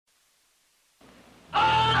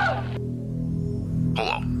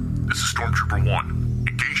Number one,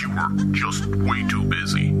 in case you were just way too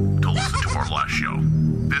busy to listen to our last show,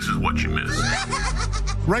 this is what you missed.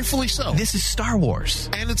 Rightfully so. This is Star Wars.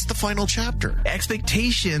 And it's the final chapter.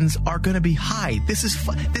 Expectations are going to be high. This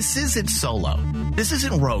isn't Solo. This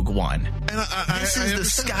isn't Rogue One. And this is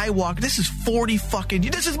the Skywalker. This is 40 fucking...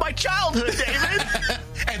 This is my childhood, David.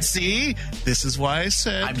 And see, this is why I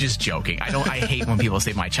said... I'm just joking. I hate when people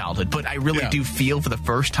say my childhood, but I really do feel for the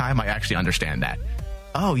first time I actually understand that.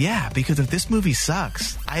 Oh, yeah, because if this movie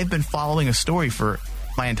sucks, I have been following a story for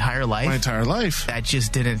my entire life. My entire life. That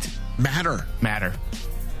just didn't... Matter.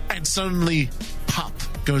 And suddenly, pop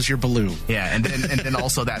goes your balloon. Yeah, and then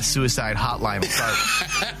also that suicide hotline will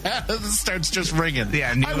start. Starts just ringing.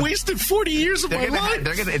 Yeah, I wasted 40 years of my life.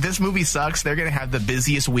 If this movie sucks, they're going to have the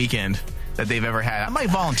busiest weekend that they've ever had. I might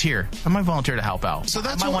volunteer to help out. So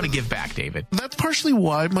I might want to give back, David. That's partially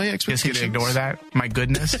why my expectations... Just going to ignore that? My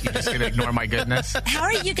goodness? You're just going to ignore my goodness? How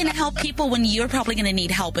are you going to help people when you're probably going to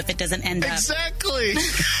need help if it doesn't end up? Exactly.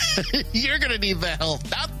 You're going to need the help,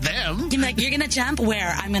 not them. You're going to jump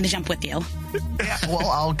where? I'm going to jump with you. Yeah, well,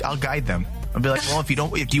 I'll guide them. I'll be like, well,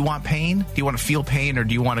 do you want pain? Do you want to feel pain, or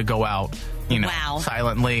do you want to go out,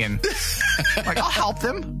 silently and like I'll help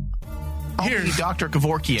them. I'll be Dr.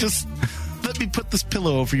 Kevorkian. Just let me put this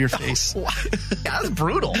pillow over your face. That's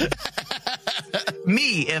brutal.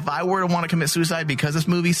 Me, if I were to want to commit suicide because this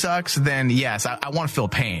movie sucks, then yes, I want to feel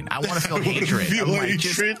pain. I want to feel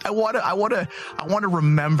hatred. I want to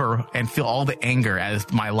remember and feel all the anger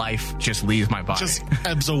as my life just leaves my body. Just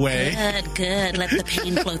ebbs away. Good. Let the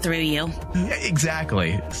pain flow through you. Yeah,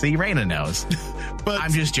 exactly. See, Raina knows. But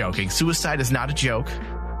I'm just joking. Suicide is not a joke.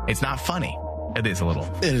 It's not funny. It is a little.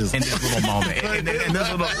 It is. In this little moment. in this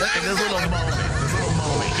little moment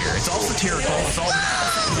here. It's all satirical. It's all...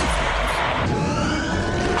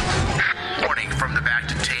 Warning from the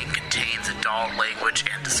Bacta Tank contains adult language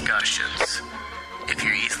and discussions. If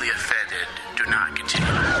you're easily offended, do not continue.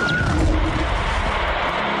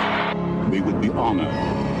 We would be honored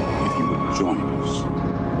if you would join us.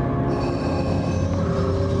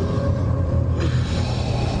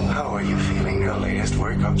 How are you feeling? Your latest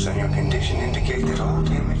workups on your condition indicate that all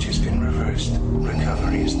damage has been reversed.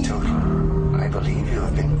 Recovery is total. I believe you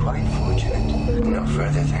have been quite fortunate. No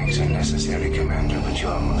further thanks are necessary, Commander, but you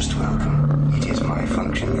are most welcome. It is my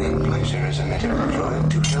function and pleasure as a medical droid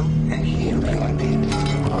to help and heal human beings.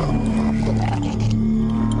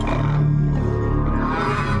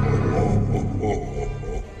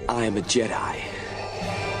 I am a Jedi,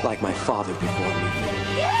 like my father before me.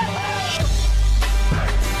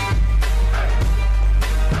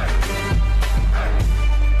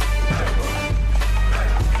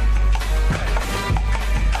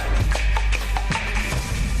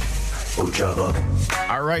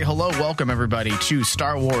 All right, hello, welcome everybody to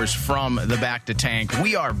Star Wars from the Bacta Tank.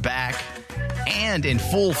 We are back and in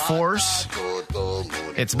full force.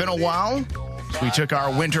 It's been a while. We took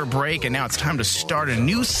our winter break, and now it's time to start a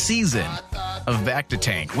new season of Bacta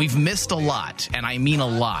Tank. We've missed a lot, and I mean a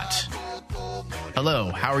lot.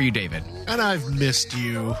 Hello, how are you, David? And I've missed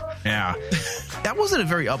you. Yeah. That wasn't a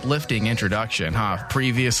very uplifting introduction, huh?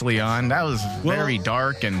 Previously on. That was very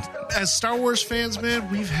dark. And as Star Wars fans,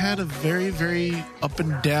 man, we've had a very, very up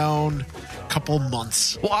and down couple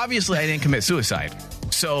months. Well, obviously, I didn't commit suicide.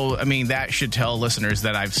 So, I mean, that should tell listeners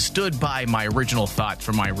that I've stood by my original thoughts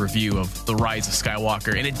from my review of The Rise of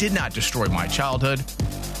Skywalker, and it did not destroy my childhood,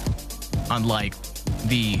 unlike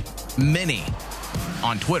the many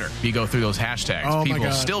on Twitter. You go through those hashtags.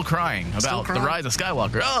 People still crying about The Rise of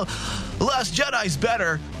Skywalker. Oh, The Last Jedi's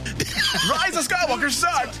better. Rise of Skywalker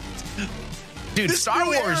sucked. Dude, this Star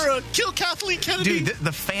Wars. Era, kill Kathleen Kennedy. Dude,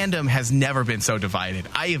 the fandom has never been so divided.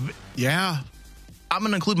 Yeah. I'm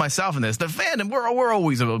going to include myself in this. The fandom, we're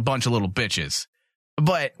always a bunch of little bitches.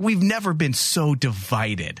 But we've never been so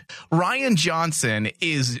divided. Rian Johnson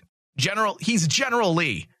is he's General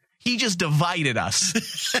Lee. He just divided us.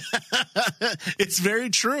 It's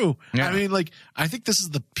very true. Yeah. I mean, I think this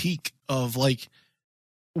is the peak of,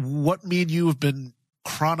 what me and you have been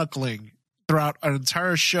chronicling throughout our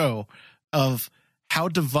entire show of how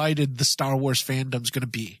divided the Star Wars fandom's going to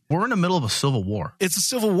be. We're in the middle of a civil war. It's a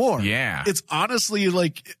civil war. Yeah. It's honestly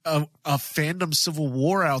like a fandom civil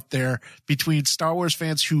war out there between Star Wars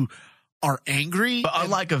fans who are angry. But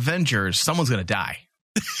unlike Avengers, someone's going to die.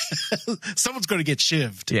 Someone's going to get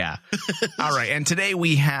shivved. Yeah. All right. And today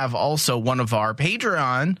we have also one of our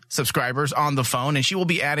Patreon subscribers on the phone, and she will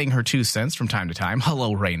be adding her 2 cents from time to time.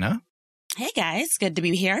 Hello, Raina. Hey, guys. Good to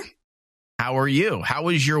be here. How are you? How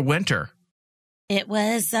was your winter? It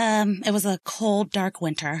was a cold, dark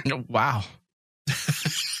winter. Wow.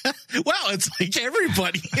 Wow, it's like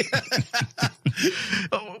everybody.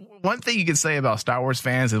 One thing you can say about Star Wars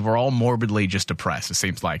fans is we're all morbidly just depressed, it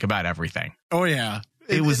seems like, about everything. Oh, yeah.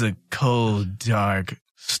 It was a cold, dark,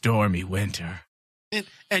 stormy winter.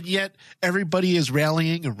 And yet everybody is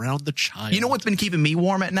rallying around the child. You know what's been keeping me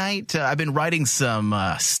warm at night? I've been writing some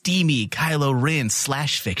steamy Kylo Ren /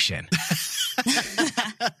 fiction.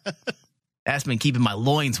 That's been keeping my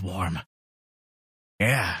loins warm.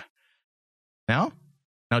 Yeah. No?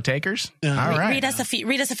 No takers? All right. Read us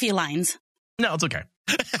a few lines. No, it's okay.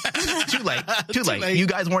 Too late. Too late. You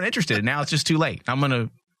guys weren't interested. Now it's just too late. I'm going to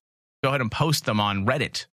go ahead and post them on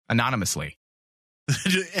Reddit anonymously.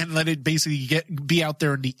 And let it basically be out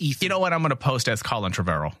there in the ether. You know what? I'm going to post as Colin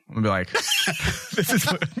Trevorrow. I'm going to be like, this is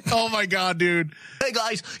what... Oh my God, dude. Hey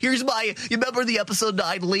guys, here's my, you remember the episode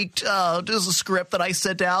 9 leaked, there's a script that I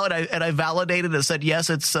sent out and I validated and said, yes,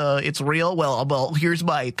 it's real. Well, here's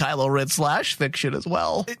my Kylo Ren / fiction as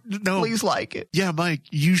well. Please like it. Yeah, Mike,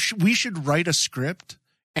 we should write a script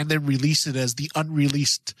and then release it as the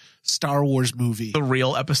unreleased Star Wars movie. The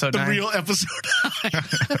real episode 9? The real episode 9.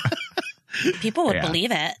 People would believe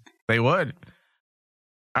it. They would.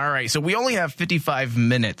 All right. So we only have 55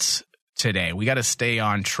 minutes today. We got to stay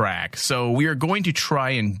on track. So we are going to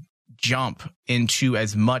try and jump into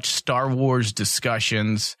as much Star Wars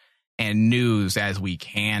discussions and news as we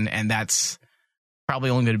can. And that's probably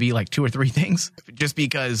only going to be like 2 or 3 things, just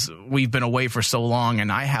because we've been away for so long and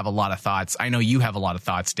I have a lot of thoughts. I know you have a lot of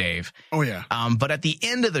thoughts, Dave. Oh, yeah. But at the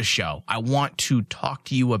end of the show, I want to talk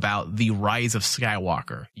to you about The Rise of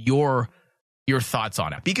Skywalker, your thoughts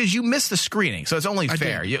on it, because you missed the screening. So it's only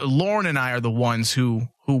fair. Lauren and I are the ones who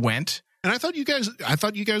went. And I thought you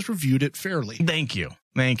guys reviewed it fairly. Thank you.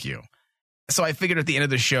 So I figured at the end of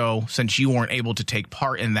the show, since you weren't able to take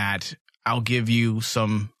part in that, I'll give you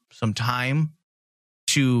some time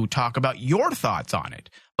to talk about your thoughts on it.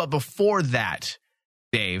 But before that,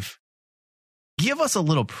 Dave, give us a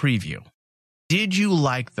little preview. Did you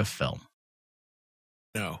like the film?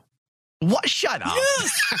 No. What? Shut up.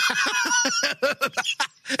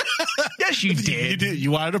 Yes, you did. You did.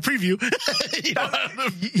 You wanted a preview.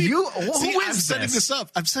 I'm setting this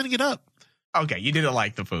up. I'm setting it up. Okay, you didn't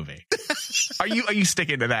like the movie. Are you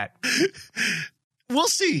sticking to that? We'll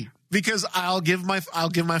see, because I'll give my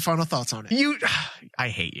final thoughts on it. I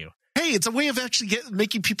hate you. Hey, it's a way of actually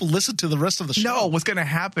making people listen to the rest of the show. No, what's going to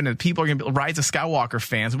happen is people are going to be Rise of Skywalker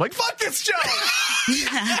fans. I'm like, fuck this show.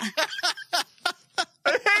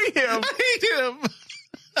 I hate him.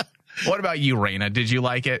 What about you, Raina? Did you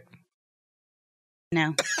like it?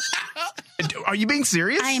 No. Are you being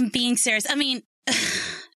serious? I am being serious. I mean,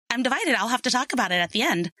 I'm divided. I'll have to talk about it at the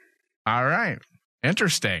end. All right.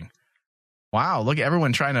 Interesting. Wow. Look at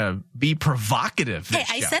everyone trying to be provocative. Hey,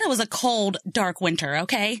 I said it was a cold, dark winter,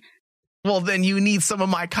 okay? Well, then you need some of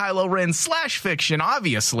my Kylo Ren / fiction,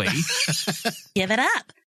 obviously. Give it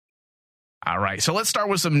up. All right. So let's start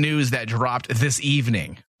with some news that dropped this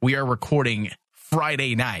evening. We are recording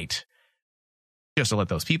Friday night, just to let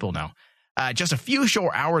those people know. Just a few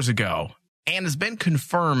short hours ago, and has been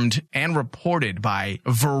confirmed and reported by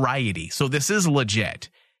Variety. So this is legit.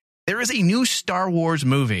 There is a new Star Wars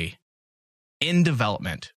movie in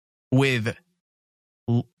development with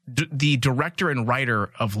the director and writer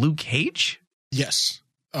of Luke Cage. Yes.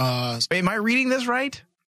 Am I reading this right?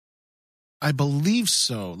 I believe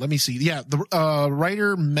so. Let me see. Yeah, the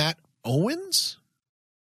writer Matt Owens.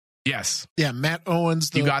 Yes. Yeah, Matt Owens.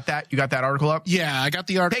 You got that? You got that article up? Yeah, I got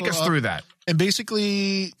the article. Take us through that. And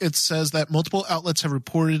basically, it says that multiple outlets have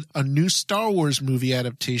reported a new Star Wars movie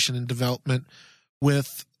adaptation in development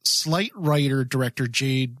with Slight writer director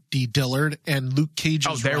J.D. Dillard and Luke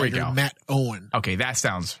Cage's writer Matt Owen. Okay, that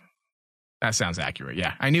sounds accurate.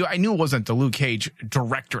 Yeah, I knew it wasn't the Luke Cage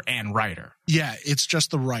director and writer. Yeah, it's just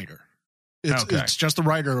the writer. It's just the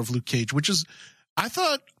writer of Luke Cage, which is, I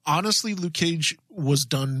thought, honestly, Luke Cage was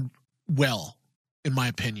done well, in my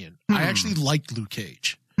opinion. I actually liked Luke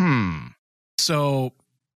Cage. So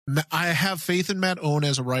I have faith in Matt Owen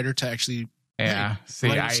as a writer to actually write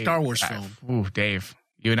a Star Wars film. Ooh, Dave,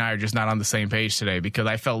 you and I are just not on the same page today, because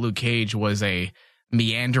I felt Luke Cage was a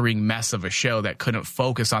meandering mess of a show that couldn't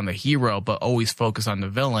focus on the hero, but always focus on the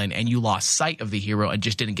villain, and you lost sight of the hero and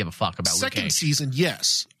just didn't give a fuck about Luke Cage. Second season,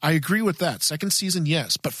 yes. I agree with that. Second season,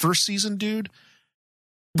 yes. But first season, dude,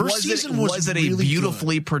 was it a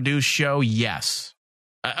beautifully produced show? Yes.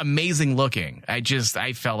 Amazing looking.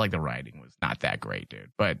 I felt like the writing was not that great,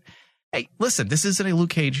 dude. But hey, listen, this isn't a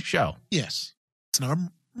Luke Cage show. Yes. It's not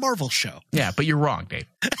a Marvel show. Yeah, but you're wrong, Dave.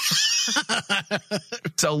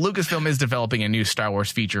 So Lucasfilm is developing a new Star Wars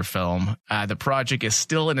feature film. The project is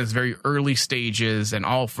still in its very early stages, and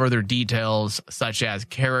all further details, such as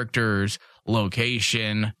characters,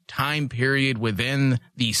 location, time period within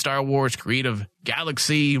the Star Wars creative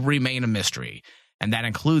galaxy remain a mystery. And that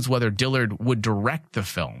includes whether Dillard would direct the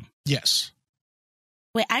film. Yes.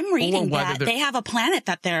 Wait, I'm reading that they have a planet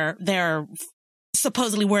that they're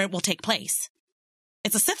supposedly where it will take place.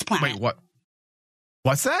 It's a Sith planet. Wait, what?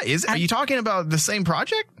 What's that? Are you talking about the same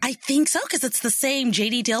project? I think so, because it's the same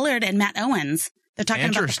J.D. Dillard and Matt Owens. They're talking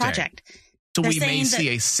about the project. So we may see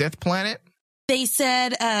a Sith planet? They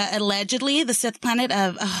said, allegedly, the Sith planet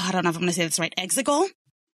of, I don't know if I'm going to say this right, Exegol?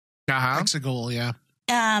 Uh-huh. Exegol, yeah.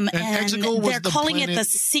 And Exegol was they're calling it the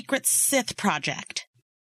Secret Sith Project.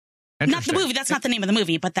 Not the movie. That's not the name of the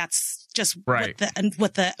movie, but that's just what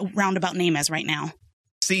the roundabout name is right now.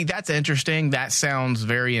 See, that's interesting. That sounds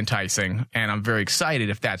very enticing, and I'm very excited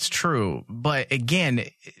if that's true. But again,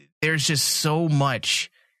 there's just so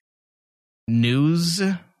much news,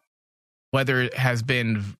 whether it has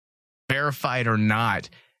been verified or not,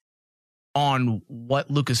 on what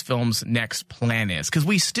Lucasfilm's next plan is. Because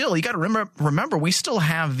you got to remember, we still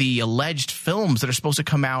have the alleged films that are supposed to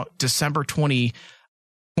come out December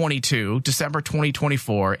 2022, December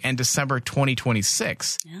 2024, and December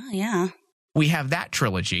 2026. Oh, yeah. We have that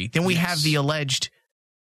trilogy. Then we have the alleged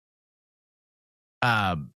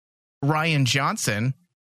Rian Johnson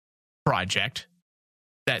project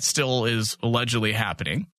that still is allegedly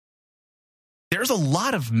happening. There's a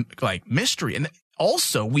lot of mystery. And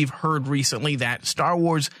also we've heard recently that Star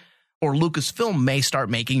Wars or Lucasfilm may start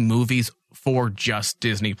making movies for just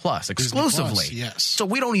Disney Plus exclusively. Disney Plus, yes. So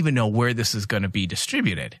we don't even know where this is going to be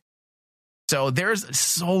distributed. So there's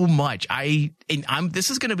so much. This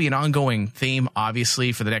is going to be an ongoing theme,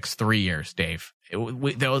 obviously, for the next 3 years, Dave.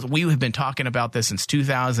 We have been talking about this since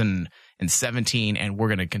 2017, and we're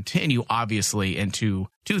going to continue, obviously, into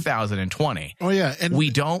 2020. Oh, yeah. And we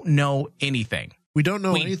don't know anything. We don't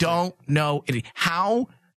know anything. We don't know anything. How?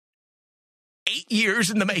 8 years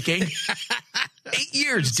in the making. 8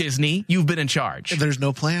 years, Disney, you've been in charge. There's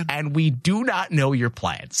no plan. And we do not know your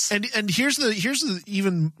plans. And here's the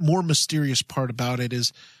even more mysterious part about it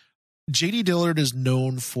is J.D. Dillard is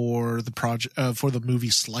known for the project for the movie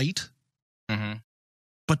Slight. Mm-hmm.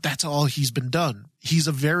 But that's all he's been done. He's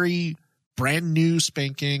a very brand new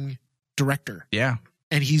spanking director. Yeah.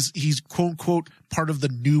 And he's quote unquote part of the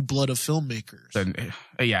new blood of filmmakers. And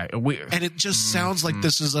it just sounds like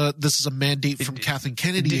this is a mandate from Kathleen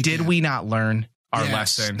Kennedy. Did we not learn our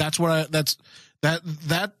lesson? That's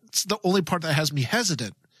the only part that has me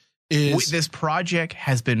hesitant. Is this project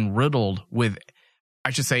has been riddled with, I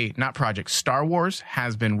should say, not project. Star Wars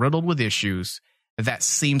has been riddled with issues that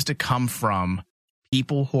seems to come from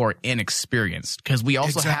people who are inexperienced. Because we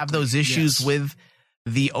also have those issues with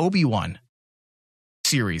the Obi-Wan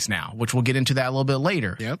series now, which we'll get into that a little bit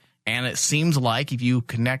later. Yep. And it seems like if you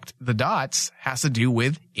connect the dots, has to do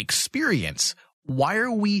with experience.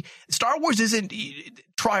 Star Wars isn't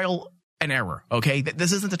trial and error, okay?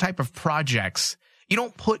 This isn't the type of projects you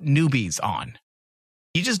don't put newbies on.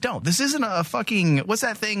 You just don't. This isn't a fucking, what's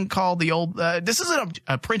that thing called? This isn't an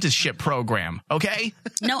apprenticeship program, okay?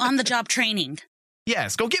 No on-the-job training.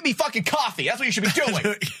 Yes, go get me fucking coffee. That's what you should be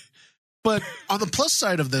doing. But on the plus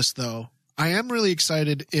side of this, though, I am really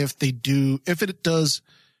excited if it does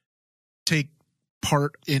take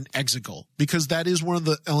part in Exegol, because that is one of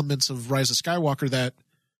the elements of Rise of Skywalker that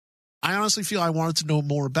I honestly feel I wanted to know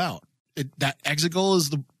more about. That Exegol is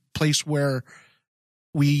the place where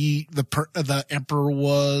the Emperor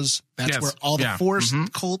was. That's where all the Force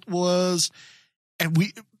cult was, and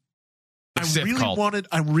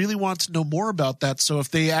I really want to know more about that. So if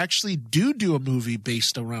they actually do a movie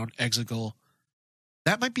based around Exegol,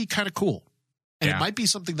 that might be kind of cool. And it might be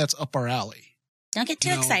something that's up our alley. Don't get too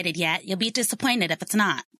excited yet. You'll be disappointed if it's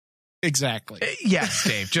not. Exactly. Yes,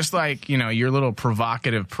 Dave. Just like, your little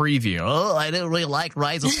provocative preview. Oh, I didn't really like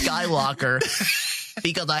Rise of Skywalker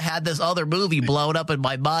because I had this other movie blown up in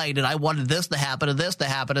my mind and I wanted this to happen and this to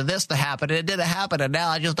happen and this to happen and it didn't happen and now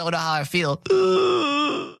I just don't know how I feel.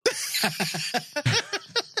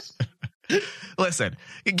 Listen,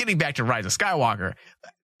 getting back to Rise of Skywalker,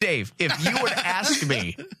 Dave, if you were to ask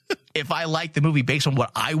me if I liked the movie based on what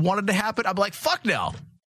I wanted to happen, I'm like, fuck no.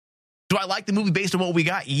 Do I like the movie based on what we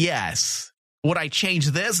got? Yes. Would I change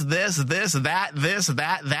this, that?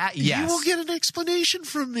 Yes. You will get an explanation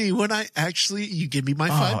from me when you give me my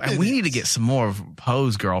 5 minutes. And we need to get some more of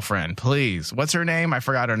Poe's girlfriend, please. What's her name? I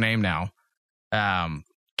forgot her name now.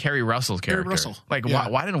 Carrie Russell's character. Carrie Russell.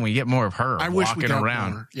 Why didn't we get more of her walking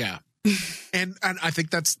around? More. Yeah. and I think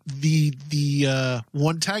that's the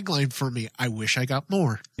one tagline for me. I wish I got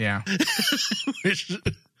more. Yeah.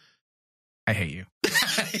 I hate you.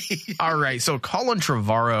 All right. So Colin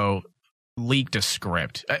Trevorrow leaked a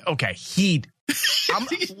script. Okay,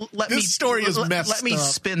 this story is messed up. Let me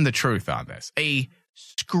spin the truth on this. A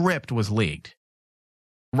script was leaked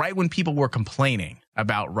right when people were complaining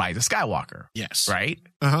about Rise of Skywalker. Yes. Right?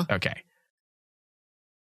 Uh-huh. Okay.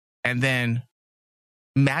 And then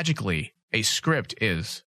magically a script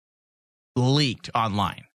is leaked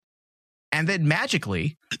online. And then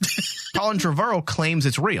magically Colin Trevorrow claims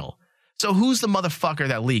it's real. So who's the motherfucker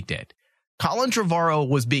that leaked it? Colin Trevorrow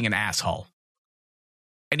was being an asshole.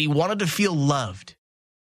 And he wanted to feel loved.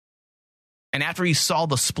 And after he saw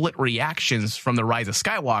the split reactions from the Rise of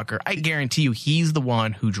Skywalker, I guarantee you he's the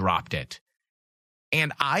one who dropped it.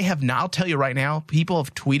 And I'll tell you right now, people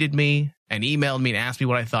have tweeted me and emailed me and asked me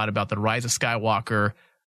what I thought about the Rise of Skywalker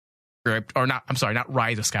script, or not, I'm sorry, not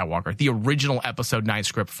Rise of Skywalker, the original Episode 9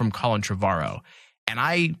 script from Colin Trevorrow. And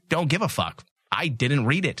I don't give a fuck. I didn't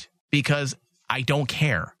read it because I don't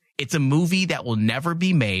care. It's a movie that will never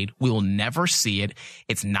be made. We will never see it.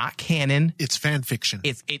 It's not canon. It's fan fiction.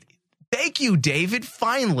 Thank you, David.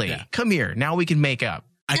 Finally. Yeah. Come here. Now we can make up.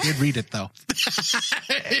 I did read it, though.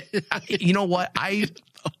 You know what? I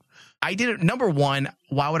didn't. Number one,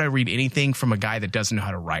 why would I read anything from a guy that doesn't know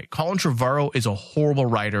how to write? Colin Trevorrow is a horrible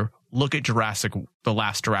writer. Look at the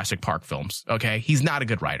last Jurassic Park films, okay? He's not a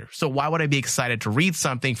good writer. So why would I be excited to read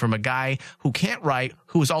something from a guy who can't write,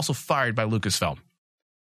 who was also fired by Lucasfilm?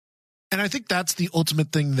 And I think that's the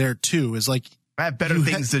ultimate thing there, too, is like, I have better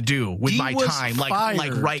things to do with my time,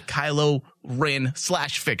 like write Kylo Ren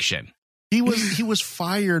 /fiction. He was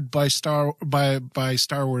fired by Star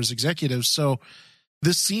Wars executives, so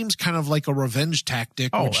this seems kind of like a revenge tactic.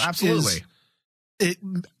 Oh, absolutely. It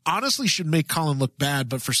honestly should make Colin look bad,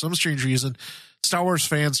 but for some strange reason, Star Wars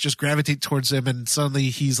fans just gravitate towards him, and suddenly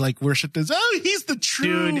he's like worshipped as, he's the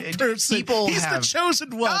true person. He's the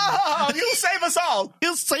chosen one. Oh, he'll save us all.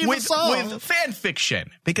 He'll save us all. With fan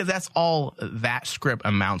fiction, because that's all that script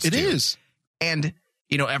amounts to. It is. And,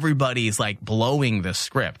 everybody's like blowing the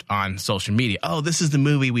script on social media. Oh, this is the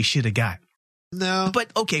movie we should have got. No.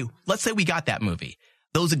 But, okay, let's say we got that movie.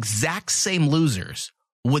 Those exact same losers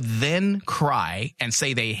would then cry and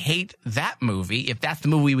say they hate that movie if that's the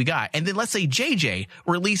movie we got. And then let's say JJ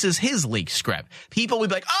releases his leaked script. People would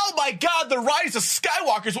be like, oh my God, the Rise of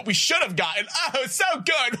Skywalker is what we should have gotten. Oh, it's so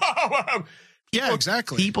good. Yeah,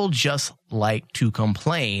 exactly. People just like to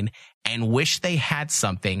complain and wish they had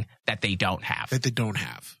something that they don't have.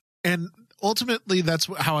 And ultimately, that's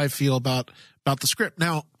how I feel about the script.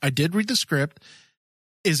 Now, I did read the script.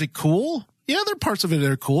 Is it cool? Yeah, there are parts of it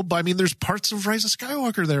that are cool, but I mean, there's parts of Rise of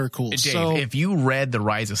Skywalker that are cool. Dave, if you read the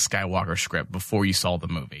Rise of Skywalker script before you saw the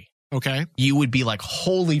movie, okay, you would be like,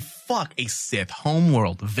 holy fuck, a Sith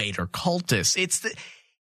homeworld, Vader cultist.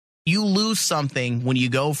 You lose something when you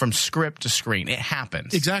go from script to screen. It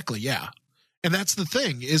happens. Exactly, yeah. And that's the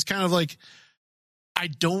thing, is kind of like, I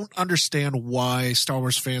don't understand why Star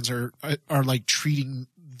Wars fans are like treating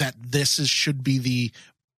that should be the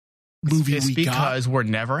movie it's we got. Because we're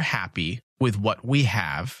never happy with what we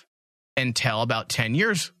have until about 10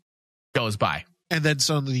 years goes by. And then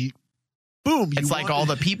suddenly, boom. It's like all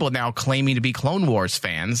the people now claiming to be Clone Wars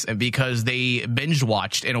fans and because they binge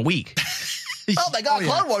watched in a week. Oh my God,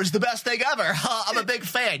 Clone Wars is the best thing ever. I'm a big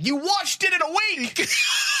fan. You watched it in a week.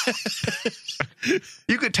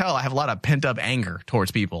 You could tell I have a lot of pent up anger towards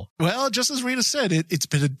people. Well, just as Rita said, it's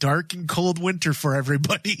been a dark and cold winter for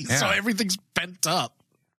everybody. Yeah. So everything's pent up.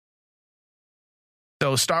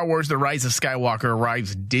 So Star Wars The Rise of Skywalker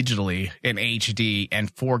arrives digitally in HD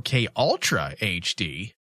and 4K Ultra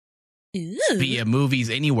HD via Movies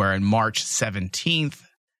Anywhere on March 17th,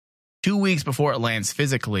 2 weeks before it lands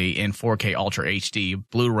physically in 4K Ultra HD,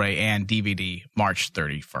 Blu-ray, and DVD March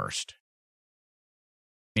 31st.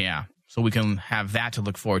 Yeah, so we can have that to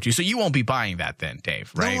look forward to. So you won't be buying that then,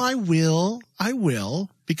 Dave, right? No, I will,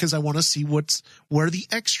 because I want to see where the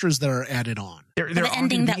extras that are added on. There the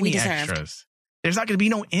ending that we deserved. Extras. There's not going to be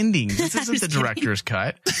no ending. This isn't the director's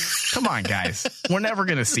cut. Come on, guys. We're never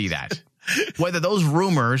going to see that. Whether those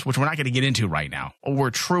rumors, which we're not going to get into right now, were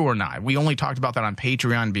true or not. We only talked about that on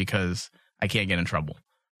Patreon because I can't get in trouble.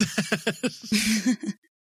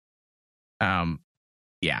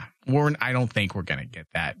 Yeah. I don't think we're going to get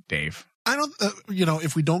that, Dave. I don't,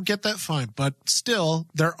 if we don't get that, fine. But still,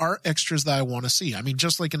 there are extras that I want to see. I mean,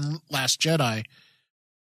 just like in Last Jedi,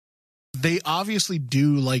 they obviously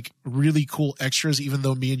do like really cool extras, even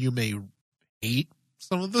though me and you may hate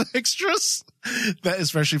some of the extras, that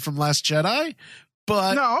especially from Last Jedi.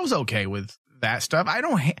 But no, I was okay with that stuff. I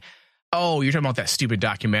don't. Oh, you're talking about that stupid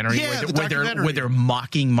documentary, where they're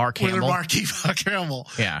mocking Mark Hamill. Where they're mocking Mark Hamill.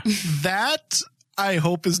 Yeah, that I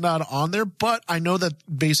hope is not on there. But I know that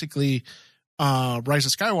basically, Rise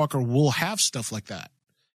of Skywalker will have stuff like that.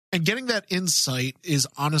 And getting that insight is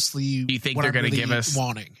honestly do you think what they're I'm going to really give us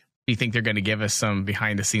wanting. Do you think they're going to give us some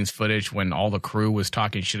behind the scenes footage when all the crew was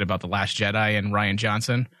talking shit about The Last Jedi and Rian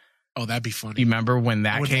Johnson? Oh, that'd be funny. You remember when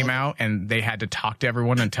that came out and they had to talk to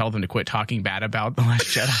everyone and tell them to quit talking bad about The Last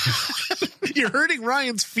Jedi? You're hurting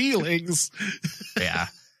Ryan's feelings. Yeah.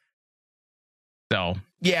 So,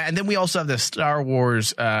 yeah. And then we also have the Star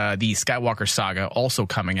Wars, the Skywalker Saga also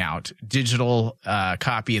coming out. Digital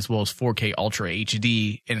copy as well as 4K Ultra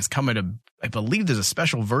HD. And it's coming to, I believe there's a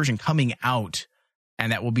special version coming out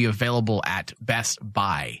and that will be available at Best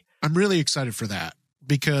Buy. I'm really excited for that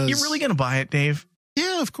because... You're really going to buy it, Dave?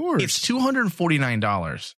 Yeah, of course. It's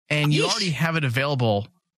 $249 and you already have it available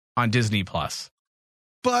on Disney Plus.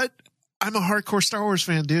 But I'm a hardcore Star Wars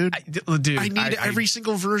fan, dude. I need every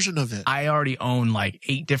single version of it. I already own like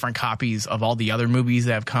 8 different copies of all the other movies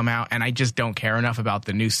that have come out, and I just don't care enough about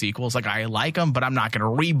the new sequels. Like, I like them, but I'm not going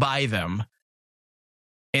to rebuy them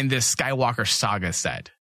in this Skywalker Saga set.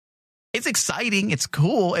 It's exciting. It's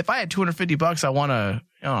cool. If I had $250, I want to,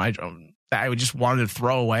 I would just want to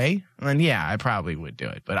throw away. And then, yeah, I probably would do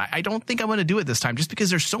it. But I don't think I'm going to do it this time just because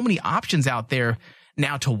there's so many options out there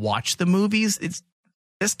now to watch the movies.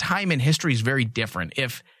 This time in history is very different.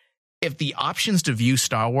 If the options to view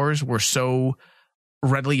Star Wars were so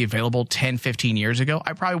readily available 10, 15 years ago,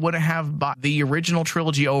 I probably wouldn't have bought the original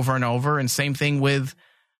trilogy over and over. And same thing with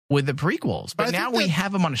the prequels. But now we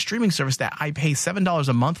have them on a streaming service that I pay $7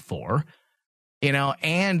 a month for,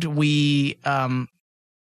 and we, I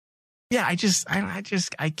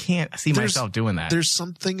can't see myself doing that. There's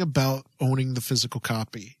something about owning the physical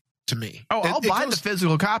copy to me. Oh, I'll buy the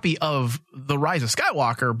physical copy of The Rise of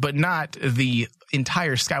Skywalker, but not the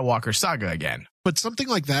entire Skywalker saga again. But something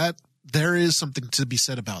like that, there is something to be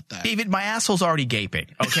said about that. David, my asshole's already gaping,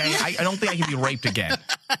 okay? I don't think I can be raped again.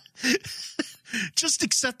 Just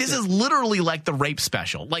accept this is literally like the rape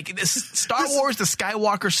special. Like this Star Wars, the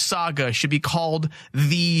Skywalker saga should be called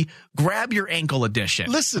the Grab Your Ankle edition.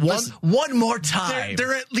 Listen, one more time.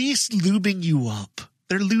 They're at least lubing you up.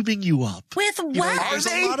 They're lubing you up. With what? There's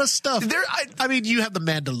a lot of stuff. I mean, you have the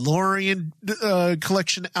Mandalorian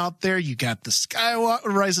collection out there. You got the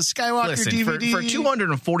Rise of Skywalker DVD. For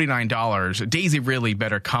 $249, Daisy really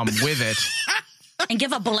better come with it. And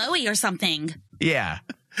give a blowy or something. Yeah.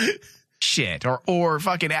 Shit. Or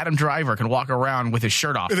fucking Adam Driver can walk around with his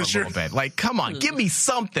shirt off for a little bit. Like, come on, give me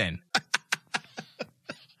something.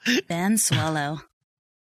 Ben Swallow.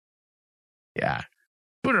 Yeah.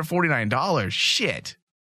 $249. Shit.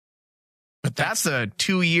 But that's a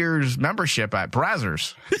 2 years membership at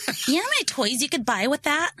Brazzers. You know how many toys you could buy with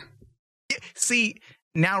that? See,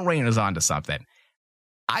 now Rain is onto something.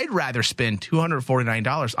 I'd rather spend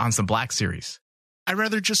 $249 on some Black Series. I'd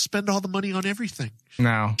rather just spend all the money on everything.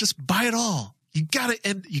 No. Just buy it all. You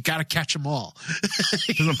gotta catch them all.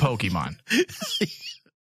 This isn't Pokemon.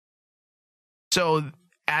 So,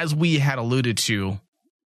 as we had alluded to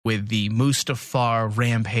with the Mustafar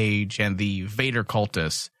Rampage and the Vader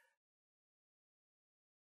Cultists,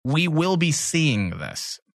 we will be seeing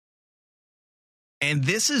this. And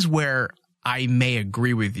this is where I may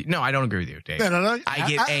agree with you. No, I don't agree with you, Dave. No. I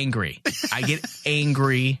get angry. I get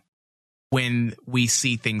angry when we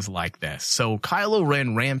see things like this. So Kylo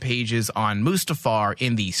Ren rampages on Mustafar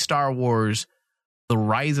in the Star Wars The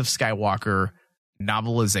Rise of Skywalker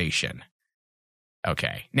novelization.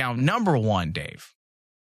 Okay. Now, number one, Dave,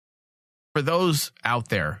 for those out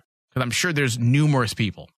there, because I'm sure there's numerous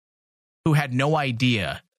people who had no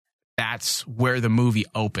idea that's where the movie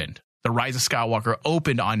opened. The Rise of Skywalker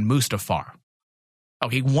opened on Mustafar.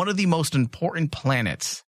 Okay, one of the most important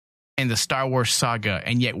planets in the Star Wars saga,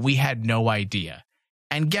 and yet we had no idea.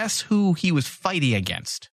 And guess who he was fighting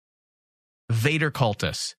against? Vader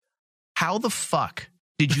cultists. How the fuck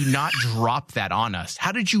did you not drop that on us?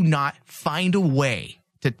 How did you not find a way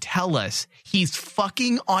to tell us he's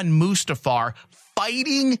fucking on Mustafar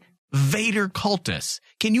fighting Vader cultists?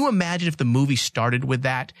 Can you imagine if the movie started with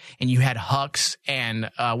that and you had Hux and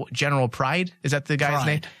General Pride? Is that the guy's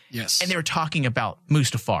name? Yes. And they were talking about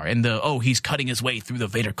Mustafar and he's cutting his way through the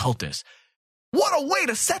Vader cultists. What a way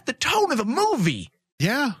to set the tone of the movie.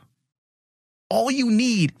 Yeah. All you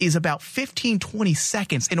need is about 15, 20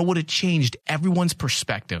 seconds and it would have changed everyone's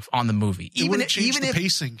perspective on the movie. It would have changed the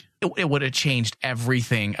pacing. It would have changed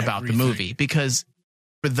everything about the movie. Because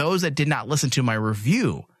for those that did not listen to my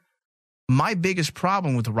review, my biggest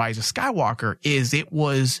problem with The Rise of Skywalker is it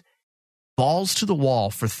was balls to the wall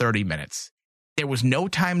for 30 minutes. There was no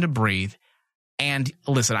time to breathe. And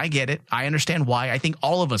listen, I get it. I understand why. I think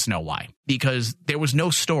all of us know why. Because there was no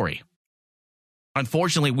story.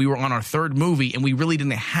 Unfortunately, we were on our third movie and we really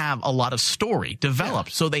didn't have a lot of story developed.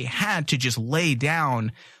 Yeah. So they had to just lay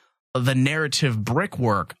down the narrative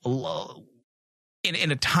brickwork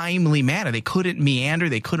in a timely manner. They couldn't meander.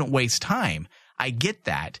 They couldn't waste time. I get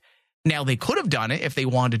that. Now, they could have done it if they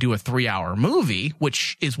wanted to do a 3-hour movie,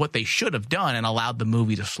 which is what they should have done and allowed the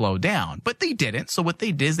movie to slow down. But they didn't. So what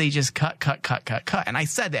they did is they just cut. And I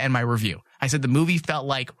said that in my review. I said the movie felt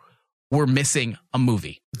like we're missing a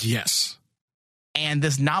movie. Yes. And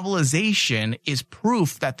this novelization is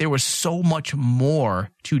proof that there was so much more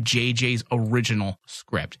to JJ's original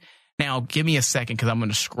script. Now, give me a second because I'm going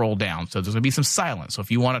to scroll down. So there's going to be some silence. So if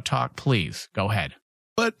you want to talk, please go ahead.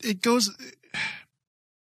 But it goes...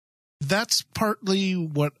 That's partly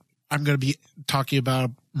what I'm going to be talking about.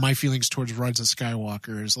 My feelings towards Rise of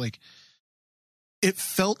Skywalker is like, it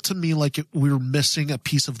felt to me like we were missing a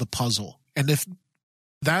piece of the puzzle. And if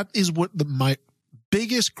that is what my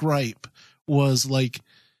biggest gripe was, like,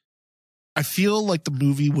 I feel like the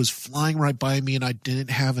movie was flying right by me and I didn't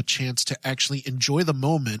have a chance to actually enjoy the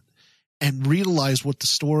moment and realize what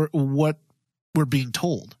what we're being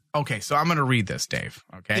told. Okay, so I'm going to read this, Dave.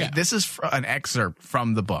 Okay, yeah. This is an excerpt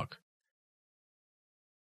from the book.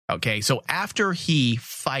 Okay, so after he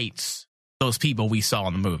fights those people we saw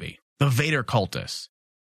in the movie, the Vader cultists,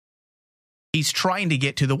 he's trying to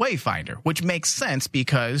get to the Wayfinder, which makes sense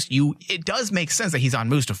because it does make sense that he's on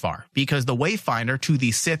Mustafar, because the Wayfinder to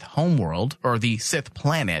the Sith homeworld or the Sith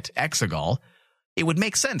planet Exegol, it would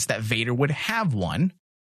make sense that Vader would have one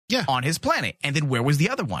on his planet. And then where was the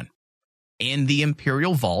other one? In the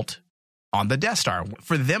Imperial Vault on the Death Star.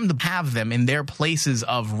 For them to have them in their places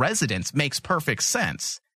of residence makes perfect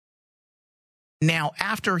sense. Now,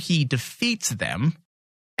 after he defeats them,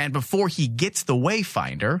 and before he gets the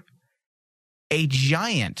Wayfinder, a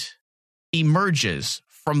giant emerges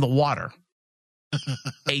from the water.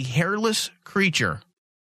 A hairless creature.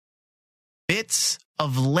 Bits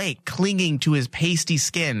of lake clinging to his pasty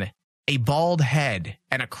skin. A bald head,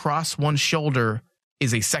 and across one shoulder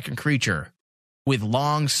is a second creature with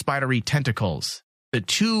long spidery tentacles. The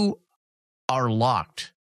two are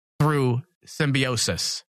locked through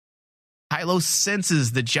symbiosis. Kylo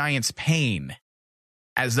senses the giant's pain,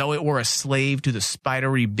 as though it were a slave to the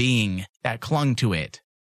spidery being that clung to it.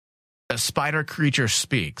 The spider creature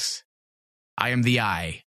speaks. I am the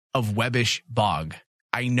eye of Webbish Bog.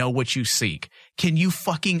 I know what you seek. Can you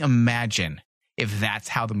fucking imagine if that's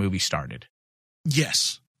how the movie started?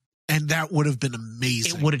 Yes. And that would have been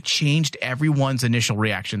amazing. It would have changed everyone's initial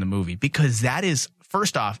reaction to the movie, because that is,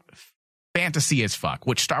 first off, fantasy as fuck,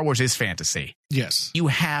 which Star Wars is fantasy. Yes. You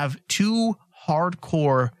have two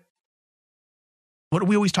hardcore. What do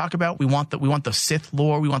we always talk about? We want the Sith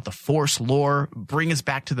lore. We want the Force lore. Bring us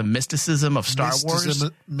back to the mysticism of Star Wars.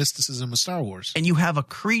 Mysticism of Star Wars. And you have a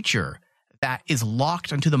creature that is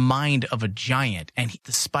locked into the mind of a giant, and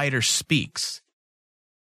the spider speaks.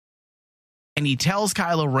 And he tells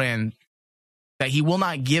Kylo Ren that he will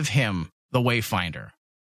not give him the Wayfinder.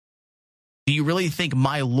 Do you really think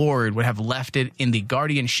my lord would have left it in the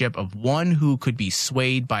guardianship of one who could be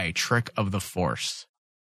swayed by a trick of the Force?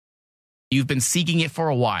 You've been seeking it for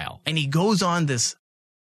a while. And he goes on this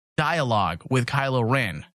dialogue with Kylo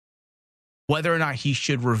Ren, whether or not he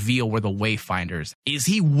should reveal where the Wayfinder is. Is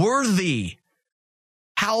he worthy?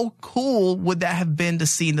 How cool would that have been to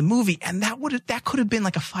see in the movie? And that could have been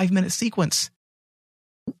like a 5-minute sequence.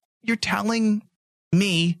 You're telling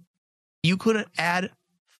me you couldn't add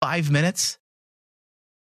 5 minutes?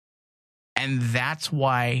 And that's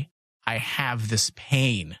why I have this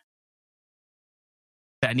pain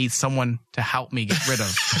that I need someone to help me get rid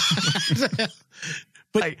of.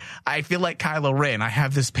 But I feel like Kylo Ren, I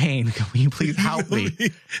have this pain. Can you please help me?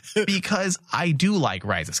 Because I do like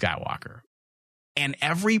Rise of Skywalker. And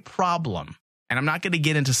every problem, and I'm not going to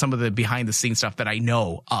get into some of the behind the scenes stuff that I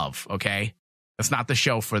know of, okay? That's not the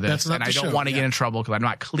show for this. And I don't want to get in trouble because I'm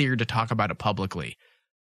not cleared to talk about it publicly.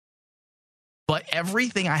 But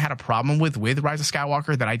everything I had a problem with Rise of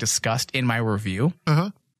Skywalker that I discussed in my review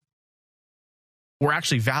were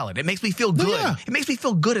actually valid. It makes me feel good. Yeah. It makes me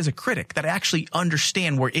feel good as a critic that I actually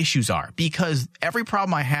understand where issues are, because every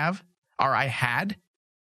problem I had,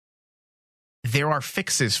 there are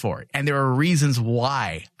fixes for it. And there are reasons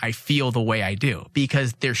why I feel the way I do,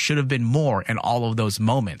 because there should have been more in all of those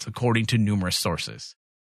moments, according to numerous sources.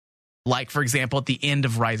 Like, for example, at the end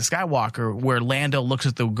of Rise of Skywalker, where Lando looks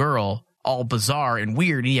at the girl all bizarre and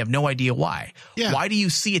weird, and you have no idea why. Yeah. Why do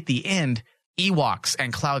you see at the end Ewoks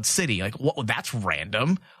and Cloud City? Like, well, that's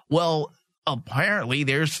random. Well, apparently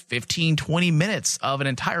there's 15, 20 minutes of an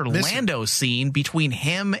entire Lando scene between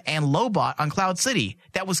him and Lobot on Cloud City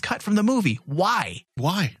that was cut from the movie. Why?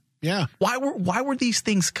 Yeah. Why were these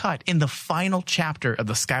things cut in the final chapter of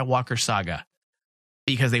the Skywalker saga?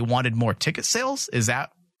 Because they wanted more ticket sales? Is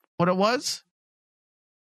that what it was?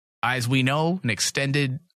 As we know, an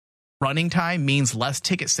extended running time means less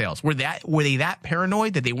ticket sales. Were they that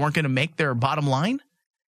paranoid that they weren't going to make their bottom line?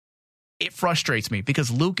 It frustrates me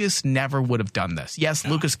because Lucas never would have done this. Yes,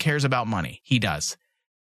 no. Lucas cares about money. He does.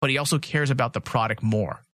 But he also cares about the product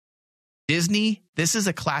more. Disney, this is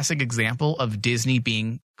a classic example of Disney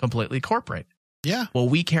being completely corporate. Yeah. Well,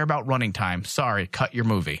 we care about running time. Sorry, cut your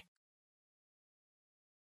movie.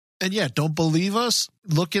 And yeah, don't believe us?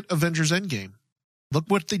 Look at Avengers Endgame. Look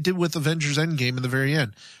what they did with Avengers Endgame in the very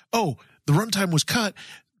end. Oh, the runtime was cut.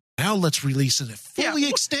 Now let's release a fully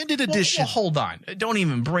extended edition. Well, hold on. Don't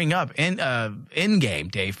even bring up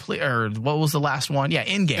Endgame, Dave. Or what was the last one? Yeah,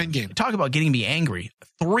 Endgame. Talk about getting me angry.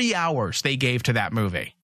 3 hours they gave to that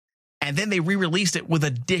movie. And then they re-released it with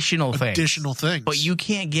additional things. But you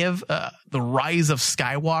can't give The Rise of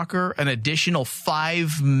Skywalker an additional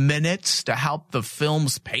 5 minutes to help the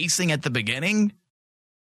film's pacing at the beginning?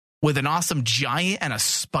 With an awesome giant and a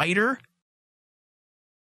spider?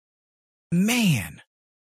 Man.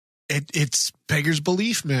 It's beggars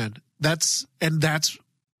belief, man. That's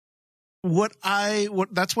why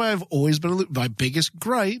I've always been, my biggest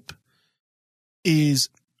gripe is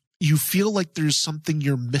you feel like there's something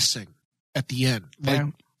you're missing at the end. Like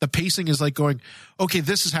the pacing is like going, okay,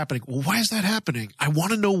 this is happening. Well, why is that happening? I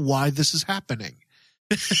want to know why this is happening.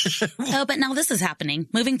 Oh, but now this is happening.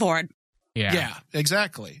 Moving forward. Yeah,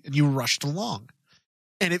 exactly. And you rushed along.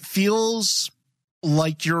 And it feels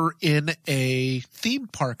like you're in a theme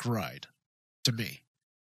park ride to me.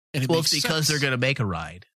 And it's because they're going to make a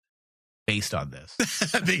ride based on this.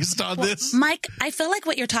 This? Mike, I feel like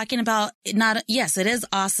what you're talking about, yes, it is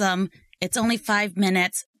awesome. It's only 5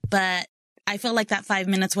 minutes, but I feel like that 5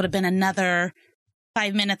 minutes would have been another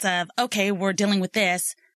 5 minutes of, okay, we're dealing with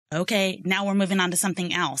this. Okay, now we're moving on to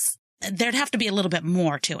something else. There'd have to be a little bit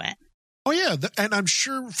more to it. Oh, yeah. And I'm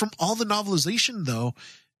sure from all the novelization, though,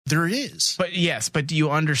 there is. But do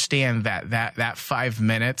you understand that 5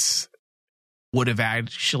 minutes would have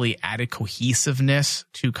actually added cohesiveness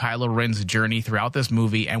to Kylo Ren's journey throughout this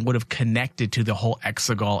movie and would have connected to the whole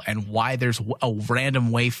Exegol and why there's a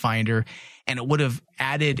random wayfinder, and it would have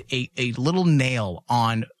added a little nail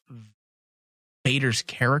on Vader's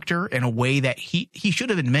character in a way that he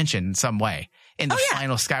should have been mentioned in some way in the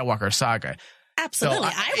final Skywalker saga. Absolutely.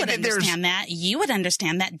 So, I would understand that. You would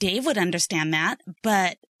understand that. Dave would understand that.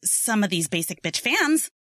 But some of these basic bitch fans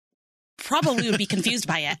probably would be confused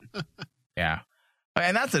by it. Yeah.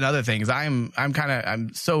 And that's another thing is I'm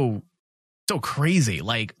so crazy.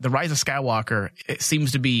 Like The Rise of Skywalker, it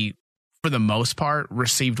seems to be, for the most part,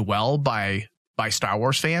 received well by Star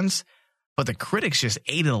Wars fans. But the critics just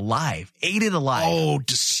ate it alive. Oh,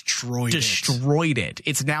 destroyed it.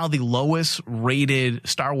 It's now the lowest rated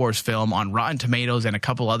Star Wars film on Rotten Tomatoes and a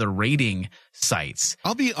couple other rating sites.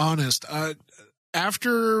 I'll be honest.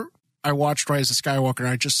 After I watched Rise of Skywalker,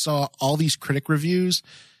 I just saw all these critic reviews.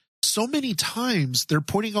 So many times they're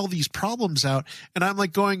pointing all these problems out. And I'm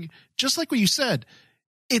like going, just like what you said,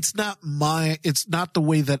 it's not the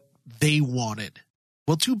way that they wanted.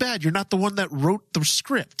 Well, too bad. You're not the one that wrote the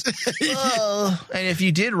script. And if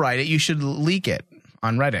you did write it, you should leak it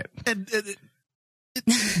on Reddit. And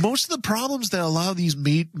most of the problems that a lot of these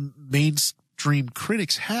mainstream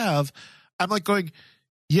critics have, I'm like going,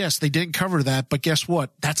 yes, they didn't cover that, but guess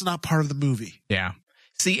what? That's not part of the movie. Yeah.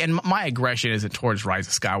 See, and my aggression isn't towards Rise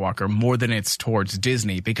of Skywalker more than it's towards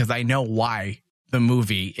Disney, because I know why the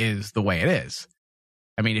movie is the way it is.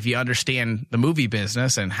 I mean, if you understand the movie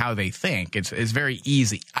business and how they think, it's very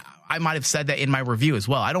easy. I might have said that in my review as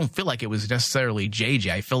well. I don't feel like it was necessarily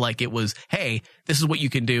JJ. I feel like it was, hey, this is what you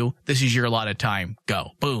can do. This is your allotted time.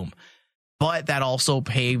 Go. Boom. But that also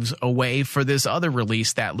paves a way for this other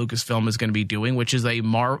release that Lucasfilm is going to be doing, which is a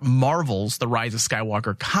Marvel's The Rise of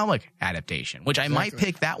Skywalker comic adaptation, which I might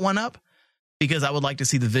pick that one up because I would like to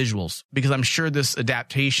see the visuals, because I'm sure this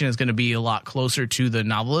adaptation is going to be a lot closer to the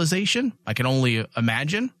novelization. I can only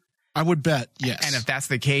imagine. I would bet, yes. And if that's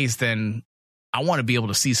the case, then I want to be able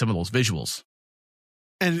to see some of those visuals.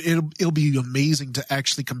 And it'll be amazing to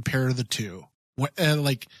actually compare the two.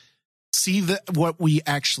 Like, see what we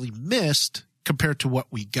actually missed compared to what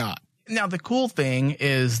we got. Now, the cool thing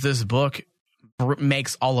is this book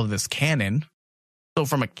makes all of this canon. So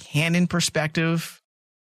from a canon perspective,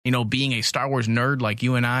 you know, being a Star Wars nerd like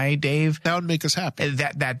you and I, Dave, that would make us happy.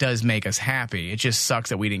 That does make us happy. It just sucks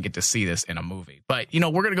that we didn't get to see this in a movie. But, you know,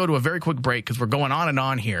 we're going to go to a very quick break because we're going on and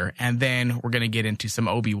on here. And then we're going to get into some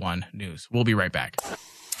Obi-Wan news. We'll be right back.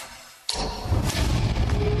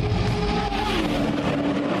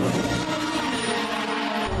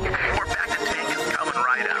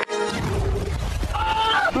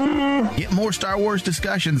 Get more Star Wars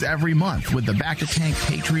discussions every month with the Bacta Tank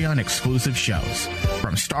Patreon exclusive shows.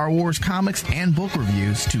 From Star Wars comics and book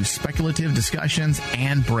reviews to speculative discussions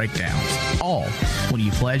and breakdowns. All when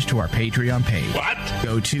you pledge to our Patreon page. What?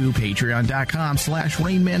 Go to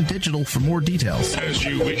patreon.com/RainmanDigital for more details. As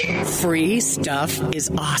you wish. Free stuff is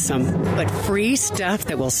awesome, but free stuff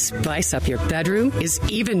that will spice up your bedroom is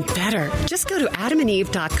even better. Just go to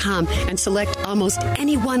adamandeve.com and select almost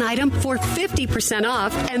any one item for 50%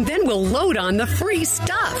 off, and then we'll load on the free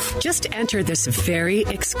stuff. Just enter this very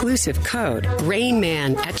exclusive code,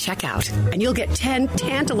 RAINMAN, at checkout, and you'll get 10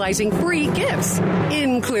 tantalizing free gifts,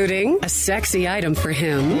 including a sexy item for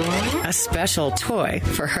him, a special toy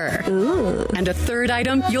for her, and a third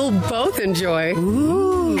item you'll both enjoy.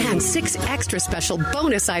 And 6 extra special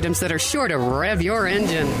bonus items that are sure to rev your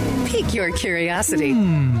engine, pique your curiosity,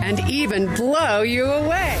 and even blow you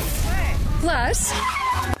away. Plus,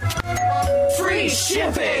 free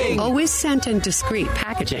shipping! Always sent in discreet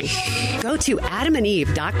packaging. Go to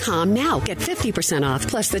adamandeve.com now. Get 50% off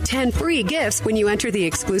plus the 10 free gifts when you enter the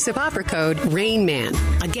exclusive offer code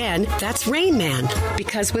RAINMAN. Again, that's RAINMAN.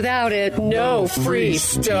 Because without it, no free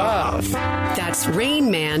stuff. That's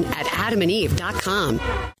RAINMAN at adamandeve.com.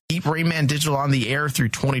 Keep Rainman Digital on the air through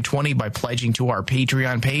 2020 by pledging to our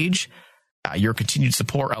Patreon page. Your continued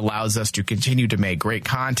support allows us to continue to make great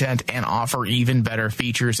content and offer even better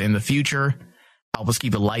features in the future. Help us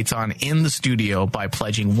keep the lights on in the studio by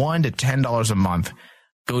pledging $1 to $10 a month.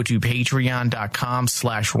 Go to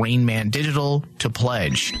patreon.com/RainmanDigital to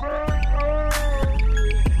pledge.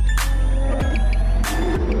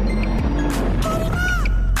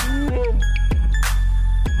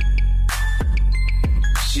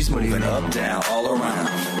 She's moving up, down, all around.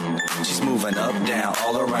 She's moving up, down,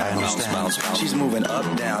 all around. Bounce, bounce, bounce. She's moving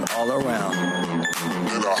up, down, all around.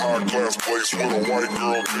 In a high-class place with a white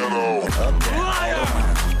girl ghetto. Up, down, all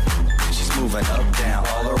around. She's moving up, down,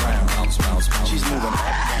 all around. Bounce, bounce, bounce. She's moving up,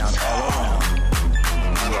 down, all around.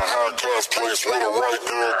 In a high-class place with a white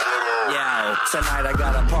girl ghetto. Yo, tonight I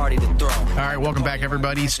got a party to throw. All right, welcome back,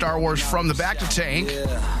 everybody. Star Wars from the Bacta Tank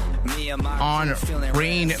on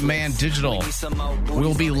Rain Man Digital.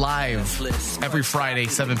 We'll be live every Friday,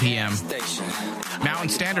 7 p.m. Mountain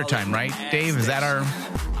Standard Time, right? Dave, is that our...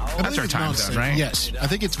 That's our time zone, right? Yes, I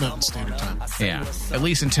think it's Mountain Standard Time. Yeah, at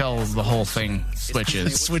least until the whole thing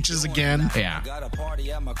switches. It switches again. Yeah.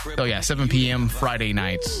 So yeah, 7 p.m. Friday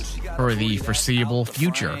nights for the foreseeable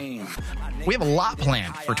future. We have a lot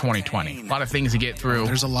planned for 2020. A lot of things to get through.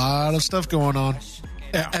 There's a lot of stuff going on.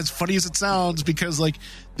 As funny as it sounds, because like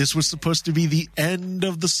this was supposed to be the end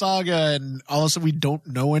of the saga, and all of a sudden we don't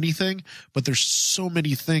know anything. But there's so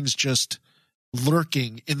many things just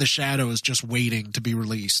lurking in the shadows, just waiting to be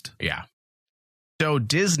released. Yeah. So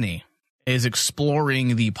Disney is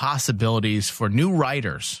exploring the possibilities for new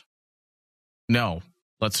writers. No,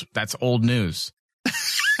 that's old news.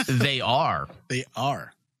 They are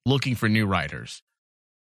looking for new writers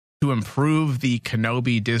to improve the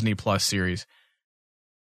Kenobi Disney Plus series.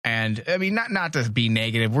 And I mean, not to be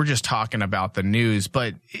negative, we're just talking about the news,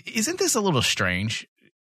 but isn't this a little strange?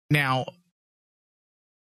 Now,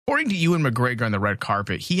 according to Ewan McGregor on the red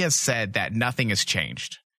carpet, he has said that nothing has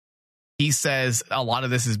changed. He says a lot of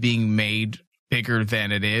this is being made bigger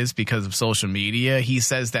than it is because of social media. He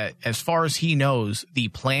says that as far as he knows, the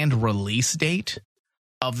planned release date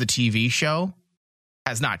of the TV show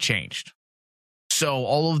has not changed. So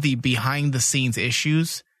all of the behind the scenes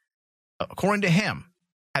issues, according to him,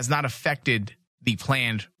 has not affected the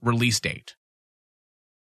planned release date.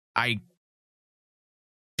 I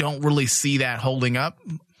don't really see that holding up.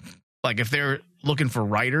 Like if they're looking for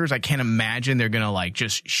writers, I can't imagine they're going to like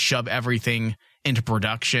just shove everything into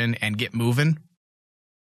production and get moving.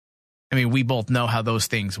 I mean, we both know how those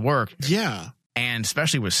things work. Yeah. And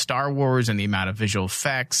especially with Star Wars and the amount of visual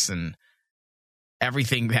effects and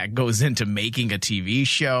everything that goes into making a TV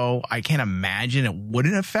show, I can't imagine it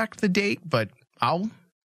wouldn't affect the date, but I'll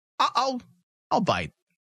bite.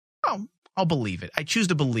 I'll believe it. I choose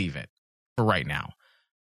to believe it for right now.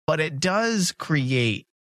 But it does create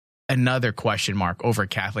another question mark over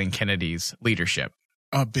Kathleen Kennedy's leadership.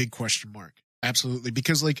 A big question mark. Absolutely.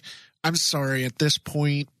 Because like, I'm sorry, at this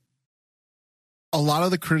point, a lot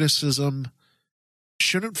of the criticism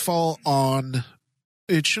shouldn't fall on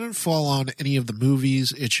any of the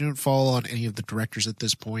movies. It shouldn't fall on any of the directors at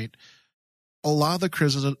this point. A lot of the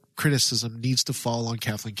criticism needs to fall on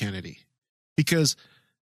Kathleen Kennedy, because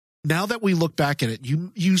now that we look back at it,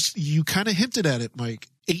 you kind of hinted at it, Mike.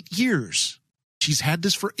 8 years. She's had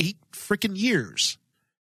this for 8 freaking years.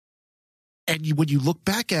 And when you look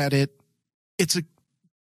back at it, it's a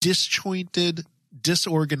disjointed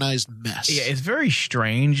disorganized mess. Yeah, it's very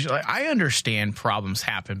strange. Like, I understand problems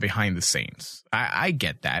happen behind the scenes. I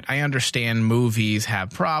get that. I understand movies have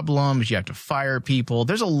problems. You have to fire people.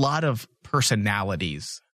 There's a lot of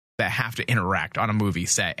personalities that have to interact on a movie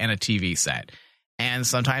set and a TV set. And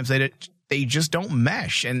sometimes they just don't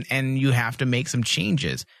mesh, and you have to make some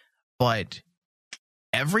changes. But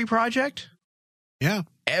every project,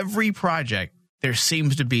 there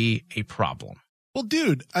seems to be a problem. Well,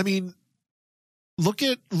 dude, I mean, look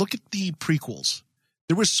at the prequels.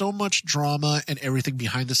 There was so much drama and everything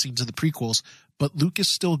behind the scenes of the prequels, but Lucas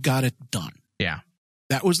still got it done. Yeah.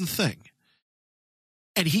 That was the thing.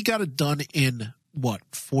 And he got it done in,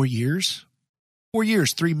 4 years? 4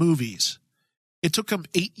 years, 3 movies. It took him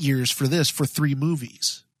 8 years for 3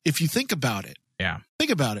 movies. If you think about it. Yeah.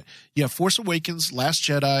 Think about it. You have Force Awakens, Last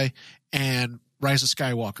Jedi, and Rise of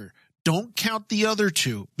Skywalker. Don't count the other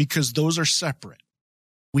 2 because those are separate.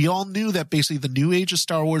 We all knew that basically the new age of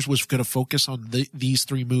Star Wars was going to focus on these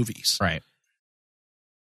 3 movies. Right.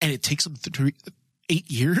 And it takes them 8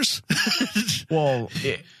 years? Well,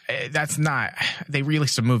 that's not... They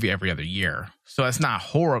released a movie every other year. So that's not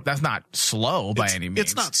horrible. That's not slow by any means.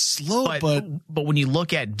 It's not slow, but when you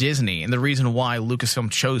look at Disney, and the reason why Lucasfilm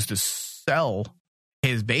chose to sell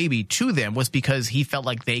his baby to them was because he felt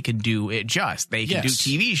like they could do it just. They can do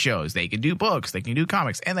TV shows. They can do books. They can do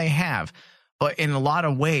comics. And they have. But in a lot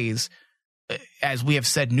of ways, as we have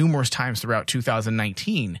said numerous times throughout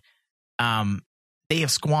 2019, they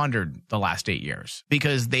have squandered the last 8 years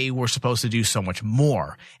because they were supposed to do so much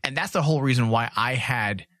more. And that's the whole reason why I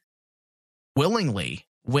had willingly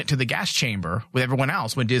went to the gas chamber with everyone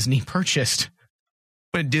else when Disney purchased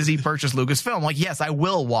Lucasfilm. Like, yes, I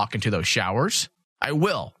will walk into those showers. I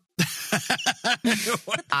will.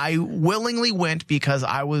 I willingly went because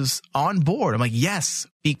I was on board. I'm like, yes,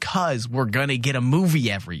 because we're going to get a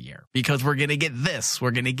movie every year, because we're going to get this,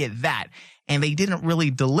 we're going to get that. And they didn't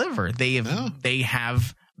really deliver. They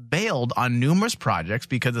have bailed on numerous projects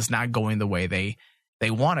because it's not going the way they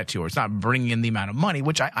want it to, or it's not bringing in the amount of money,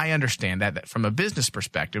 which I understand that from a business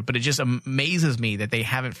perspective, but it just amazes me that they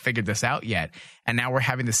haven't figured this out yet. And now we're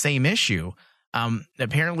having the same issue.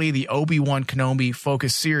 Apparently the Obi-Wan Kenobi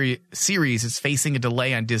focus series is facing a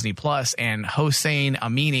delay on Disney Plus, and Hossein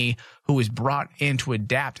Amini, who was brought in to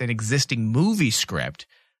adapt an existing movie script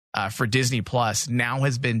for Disney Plus, now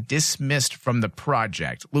has been dismissed from the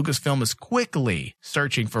project. Lucasfilm is quickly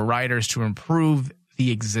searching for writers to improve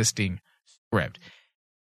the existing script.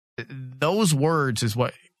 Those words is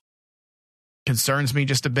what concerns me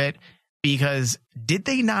just a bit, because did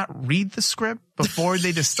they not read the script before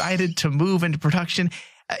they decided to move into production?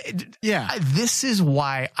 This is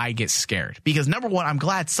why I get scared, because number one, I'm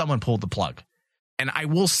glad someone pulled the plug. And I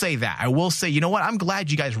will say that. I will say, you know what? I'm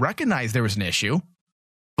glad you guys recognized there was an issue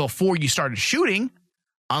before you started shooting,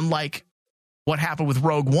 unlike what happened with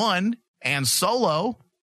Rogue One and Solo.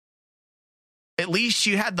 At least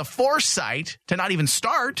you had the foresight to not even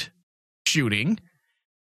start shooting.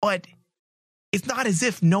 But it's not as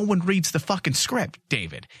if no one reads the fucking script,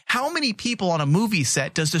 David. How many people on a movie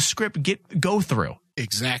set does the script go through?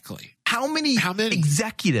 Exactly. How many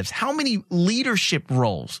executives, how many leadership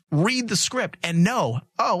roles read the script and know,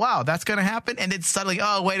 oh, wow, that's going to happen? And then suddenly,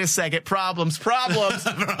 oh, wait a second, problems.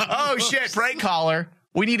 Oh, shit, prank caller.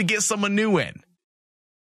 We need to get someone new in.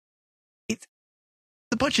 It's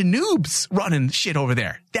a bunch of noobs running shit over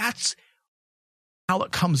there. That's how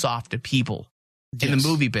it comes off to people in the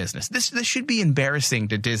movie business. This should be embarrassing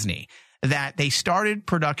to Disney that they started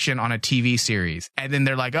production on a TV series and then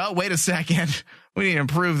they're like, oh, wait a second, we need to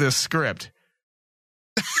improve this script.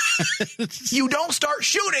 You don't start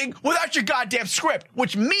shooting without your goddamn script,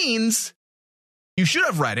 which means you should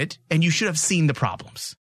have read it and you should have seen the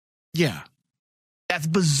problems. Yeah. That's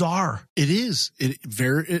bizarre. It is.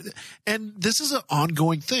 And this is an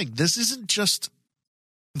ongoing thing. This isn't just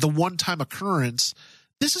the one-time occurrence.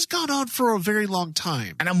 This has gone on for a very long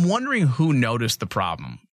time. And I'm wondering who noticed the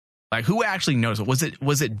problem. Like, who actually noticed it?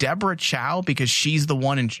 Was it Deborah Chow? Because she's the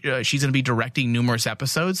one, and she's going to be directing numerous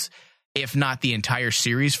episodes, if not the entire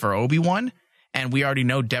series for Obi-Wan. And we already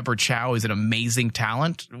know Deborah Chow is an amazing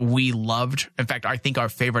talent. We loved, in fact, I think our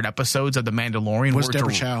favorite episodes of The Mandalorian were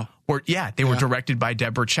Deborah Chow. Were directed by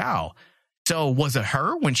Deborah Chow. So was it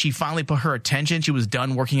her when she finally put her attention? She was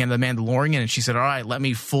done working on The Mandalorian, and she said, "All right, let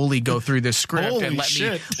me fully go through this script and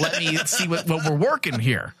let me see what we're working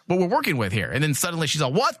here, what we're working with here." And then suddenly she's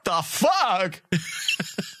like, "What the fuck?"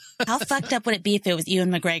 How fucked up would it be if it was Ewan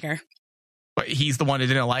McGregor? But he's the one that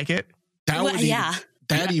didn't like it.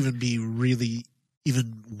 That'd even be really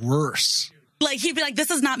even worse. Like, he'd be like, "This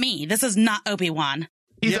is not me. This is not Obi-Wan."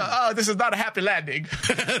 He's this is not a happy landing.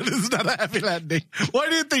 This is not a happy landing. Why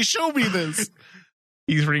didn't they show me this?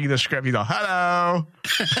 He's reading the script. He's all, hello.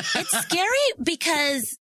 It's scary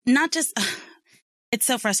because not just, it's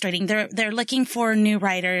so frustrating. They're looking for new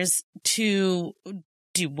writers to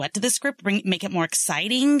do what to the script? Make it more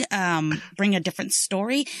exciting, bring a different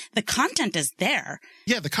story. The content is there.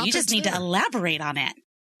 Yeah, the content. You just need to elaborate on it.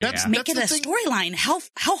 Make it a storyline. How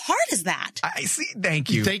hard is that? I see. Thank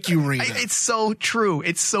you, Rena. It's so true.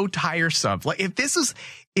 It's so tiresome. Like if this is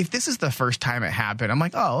the first time it happened, I'm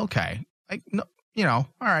like, oh, okay. Like, no, all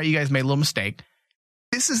right, you guys made a little mistake.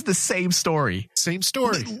 This is the same story. Same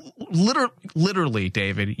story. Literally,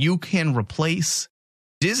 David, you can replace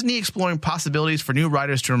Disney exploring possibilities for new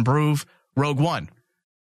writers to improve Rogue One.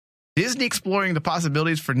 Disney exploring the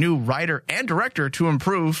possibilities for new writer and director to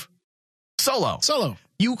improve Solo.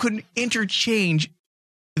 You can interchange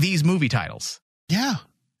these movie titles. Yeah.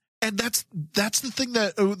 And that's the thing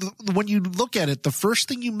that when you look at it, the first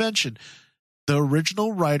thing you mentioned, the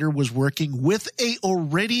original writer was working with a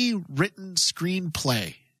already written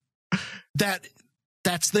screenplay.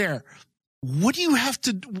 That's there. What do you have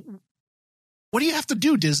to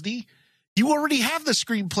do, Disney? You already have the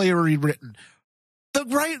screenplay already written.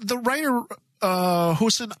 The writer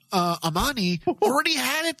Hossein Amani already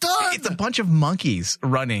had it done. It's a bunch of monkeys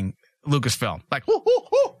running Lucasfilm. Like,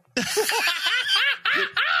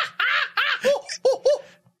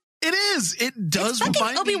 it is. It does it's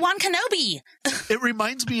remind Obi-Wan Kenobi. It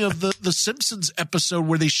reminds me of the Simpsons episode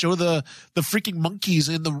where they show the freaking monkeys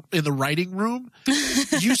in the writing room.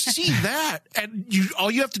 You see that, and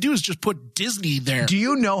all you have to do is just put Disney there. Do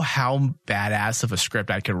you know how badass of a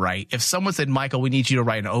script I could write? If someone said, Michael, we need you to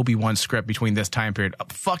write an Obi-Wan script between this time period, I'm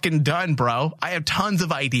fucking done, bro. I have tons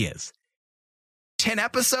of ideas. 10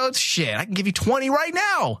 episodes? Shit, I can give you 20 right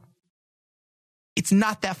now. It's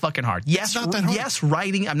not that fucking hard. Yes, yes,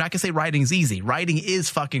 writing. I'm not going to say writing is easy. Writing is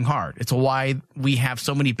fucking hard. It's why we have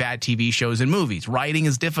so many bad TV shows and movies. Writing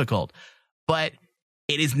is difficult, but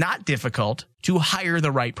it is not difficult to hire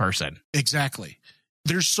the right person. Exactly.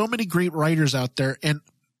 There's so many great writers out there, and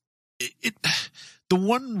the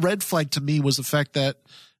one red flag to me was the fact that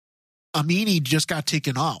Amini just got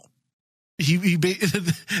taken out. They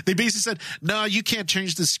basically said, no, you can't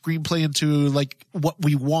change this screenplay into like what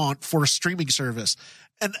we want for a streaming service.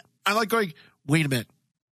 And I'm like going, wait a minute.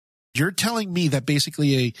 You're telling me that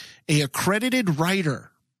basically a accredited writer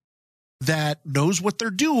that knows what they're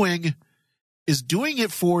doing is doing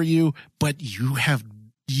it for you, but you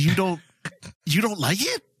don't like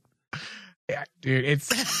it? Yeah, dude,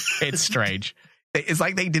 it's strange. It's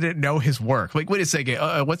like they didn't know his work. Like, wait a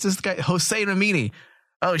second. What's this guy? Hossein Amini.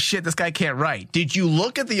 Oh shit, this guy can't write. Did you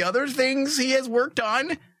look at the other things he has worked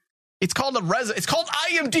on? It's called it's called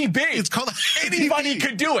IMDb. It's called anybody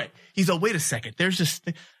could do it. He's like, wait a second. There's just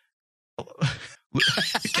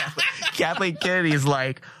Kathleen Kennedy is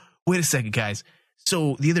like, wait a second, guys.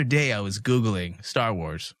 So the other day I was Googling Star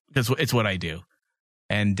Wars because it's what I do.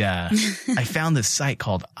 And I found this site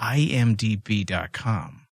called imdb.com. I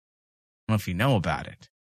don't know if you know about it.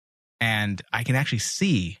 And I can actually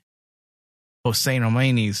see Hossein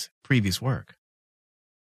Amini's previous work.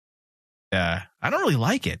 I don't really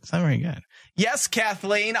like it. It's not very good. Yes,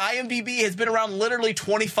 Kathleen, IMDb has been around literally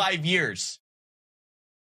 25 years.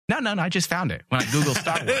 No, I just found it when I Googled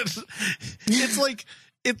Star Wars. It's like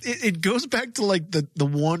it goes back to like the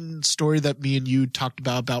one story that me and you talked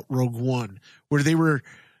about Rogue One,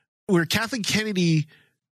 where Kathleen Kennedy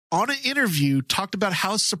on an interview talked about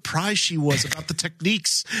how surprised she was about the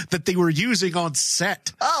techniques that they were using on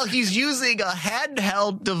set. Oh, he's using a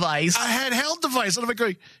handheld device. And I'm like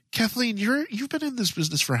going, Kathleen, you've been in this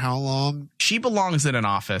business for how long? She belongs in an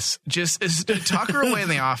office. Just tuck her away in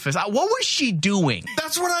the office. What was she doing?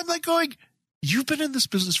 That's what I'm like going, you've been in this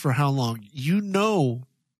business for how long? You know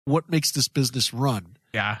what makes this business run.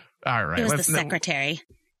 Yeah. All right. It was the secretary.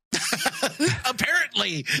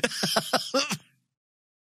 Apparently.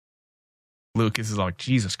 Lucas is like,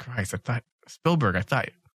 Jesus Christ! I thought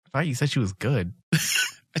you said she was good.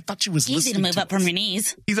 I thought she was easy to move up from your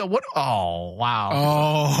knees. He's like, what? Oh, wow.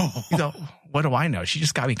 Oh, he's like, what do I know? She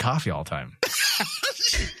just got me coffee all the time.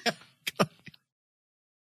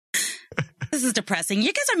 This is depressing.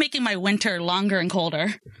 You guys are making my winter longer and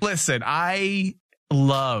colder. Listen, I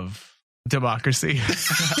love democracy.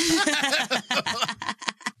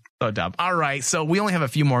 So dumb. All right, so we only have a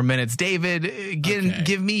few more minutes. David,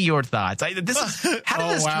 give me your thoughts. How did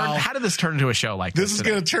this turn into a show like this? This is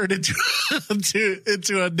going to turn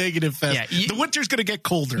into a negative fest. Yeah, the winter's going to get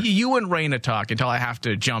colder. You and Raina talk until I have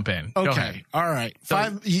to jump in. Okay, go ahead. All right.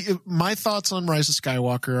 My thoughts on Rise of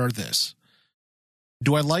Skywalker are this: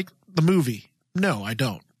 do I like the movie? No, I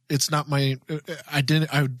don't. It's not my. I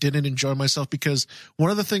didn't enjoy myself because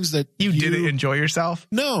one of the things that you didn't enjoy yourself.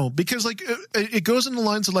 No, because like it goes in the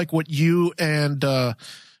lines of like what you and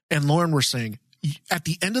Lauren were saying. At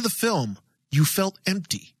the end of the film, you felt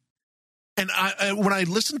empty, and when I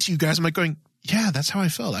listened to you guys, I'm like going, yeah, that's how I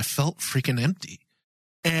felt. I felt freaking empty,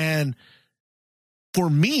 and for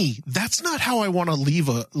me, that's not how I want to leave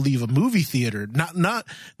a movie theater. Not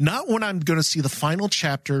when I'm going to see the final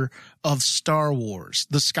chapter of Star Wars,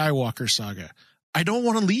 the Skywalker saga. I don't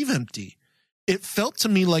want to leave empty. It felt to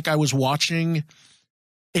me like I was watching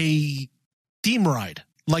a theme ride,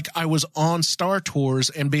 like I was on Star Tours,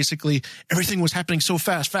 and basically everything was happening so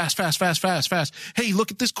fast. Hey,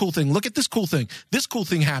 look at this cool thing. Look at this cool thing. This cool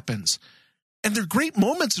thing happens. And there are great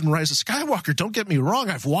moments in Rise of Skywalker. Don't get me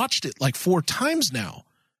wrong. I've watched it like 4 times now.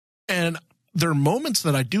 And there are moments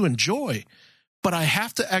that I do enjoy. But I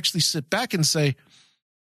have to actually sit back and say,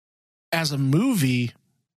 as a movie,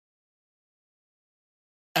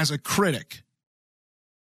 as a critic,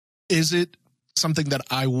 is it something that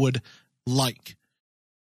I would like?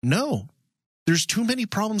 No. There's too many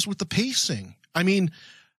problems with the pacing. I mean,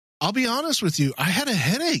 I'll be honest with you. I had a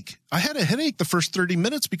headache. The first 30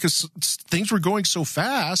 minutes because things were going so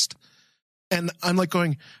fast. And I'm like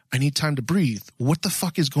going, I need time to breathe. What the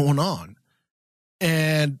fuck is going on?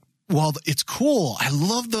 And while it's cool, I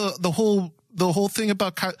love the whole thing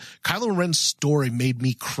about Kylo Ren's story made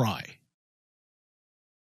me cry.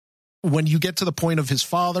 When you get to the point of his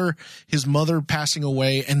father, his mother passing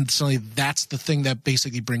away, and suddenly that's the thing that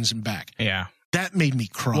basically brings him back. Yeah. That made me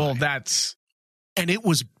cry. Well, and it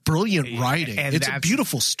was brilliant writing. And it's a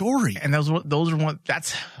beautiful story. And those are one.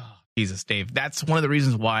 That's Jesus, Dave. That's one of the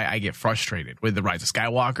reasons why I get frustrated with the Rise of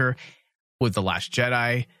Skywalker, with The Last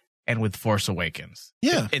Jedi, and with Force Awakens.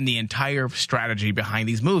 Yeah, and the entire strategy behind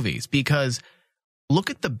these movies. Because look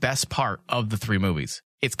at the best part of the 3 movies.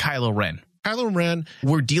 It's Kylo Ren. Kylo Ren.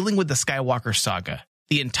 We're dealing with the Skywalker saga.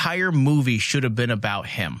 The entire movie should have been about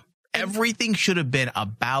him. Everything should have been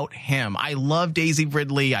about him. I love Daisy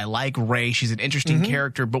Ridley. I like Rey. She's an interesting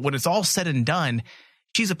character. But when it's all said and done,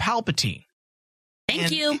 she's a Palpatine.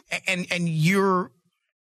 Thank you. And you're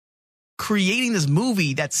creating this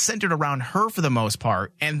movie that's centered around her for the most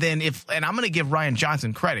part. And then and I'm going to give Rian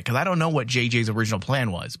Johnson credit because I don't know what JJ's original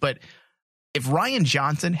plan was. But if Rian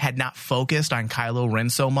Johnson had not focused on Kylo Ren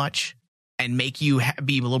so much and make you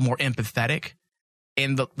be a little more empathetic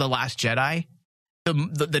in the Last Jedi,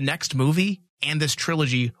 the next movie and this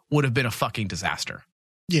trilogy would have been a fucking disaster.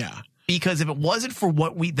 Yeah. Because if it wasn't for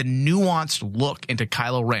the nuanced look into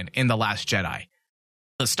Kylo Ren in The Last Jedi,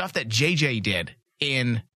 the stuff that JJ did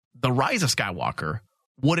in The Rise of Skywalker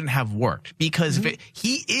wouldn't have worked. Because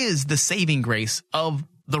he is the saving grace of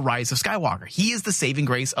The Rise of Skywalker. He is the saving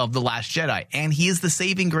grace of The Last Jedi. And he is the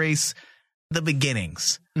saving grace, the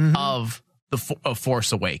beginnings of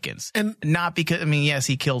Force Awakens. And not because, I mean, yes,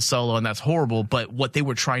 he killed Solo and that's horrible, but what they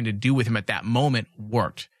were trying to do with him at that moment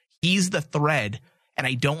worked. He's the thread, and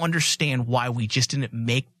I don't understand why we just didn't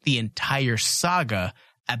make the entire saga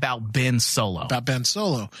about Ben Solo.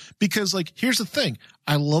 Because, like, here's the thing.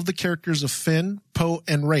 I love the characters of Finn, Poe,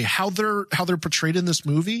 and Rey, how they're portrayed in this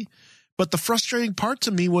movie. But the frustrating part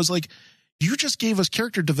to me was, like, you just gave us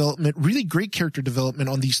character development, really great character development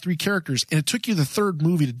on these 3 characters, and it took you the 3rd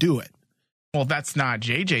movie to do it. Well, that's not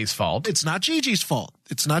JJ's fault. It's not JJ's fault.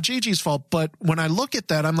 But when I look at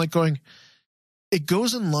that, I'm like going, it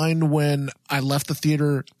goes in line when I left the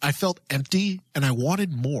theater. I felt empty and I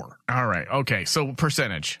wanted more. All right. Okay. So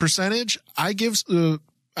percentage, I gave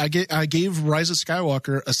Rise of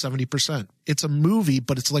Skywalker a 70%. It's a movie,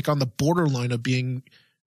 but it's like on the borderline of being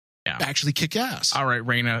actually kick ass. All right,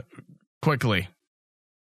 Raina, quickly.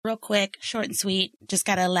 Real quick, short and sweet. Just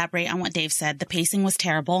got to elaborate on what Dave said. The pacing was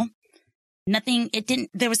terrible.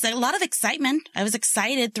 There was a lot of excitement. I was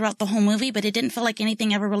excited throughout the whole movie, but it didn't feel like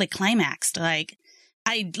anything ever really climaxed. Like,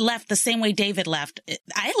 I left the same way David left.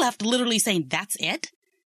 I left literally saying, that's it.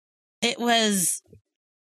 It was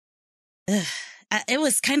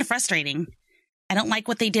kind of frustrating. I don't like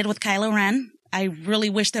what they did with Kylo Ren. I really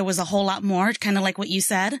wish there was a whole lot more, kind of like what you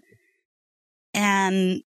said.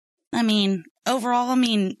 And I mean, overall,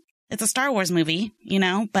 it's a Star Wars movie,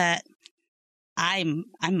 but I'm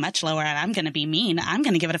much lower, and I'm going to be mean. I'm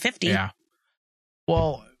going to give it a 50. Yeah.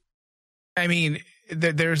 Well, I mean,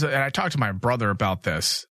 and I talked to my brother about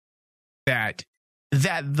this, that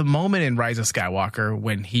the moment in Rise of Skywalker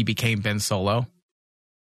when he became Ben Solo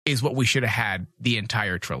is what we should have had the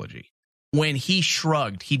entire trilogy. when he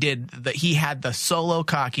shrugged, he had the Solo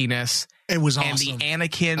cockiness. It was and awesome. the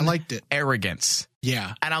Anakin I liked it. arrogance.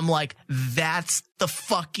 Yeah. And I'm like, that's the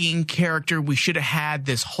fucking character we should have had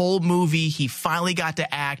this whole movie. He finally got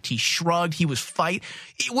to act. He shrugged. He was fight.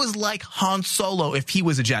 It was like Han Solo if he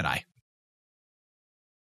was a Jedi.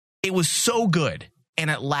 It was so good. And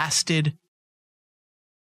it lasted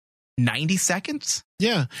 90 seconds.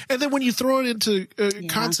 Yeah. And then when you throw it into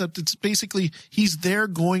concept, it's basically he's there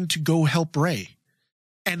going to go help Rey.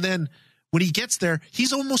 And then when he gets there,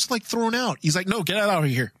 he's almost like thrown out. He's like, no, get out of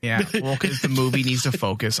here. Yeah. Well, because the movie needs to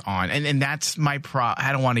focus on, and that's my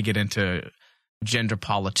I don't want to get into gender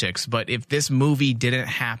politics, but if this movie didn't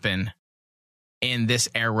happen in this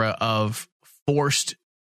era of forced,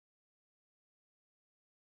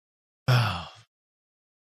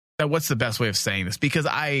 what's the best way of saying this? Because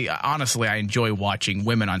honestly, I enjoy watching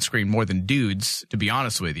women on screen more than dudes, to be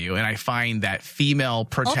honest with you. And I find that female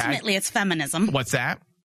ultimately it's feminism. What's that?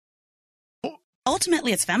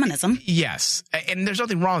 Ultimately, it's feminism. Yes. And there's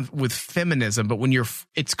nothing wrong with feminism, but when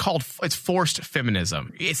it's forced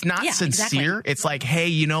feminism. It's not sincere. Exactly. It's like, hey,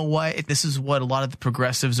 you know what? This is what a lot of the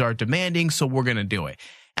progressives are demanding, so we're going to do it.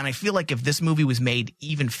 And I feel like if this movie was made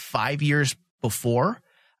even 5 years before,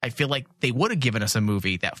 I feel like they would have given us a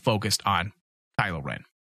movie that focused on Kylo Ren.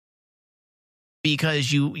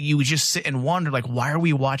 Because you just sit and wonder, like, why are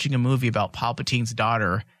we watching a movie about Palpatine's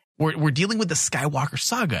daughter? We're dealing with the Skywalker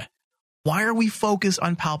saga. Why are we focused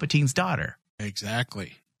on Palpatine's daughter?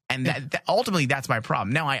 Exactly. And that ultimately, that's my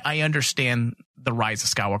problem. Now, I understand the Rise of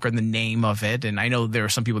Skywalker and the name of it, and I know there are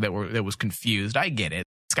some people that was confused. I get it.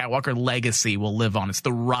 Skywalker legacy will live on. It's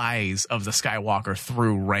the rise of the Skywalker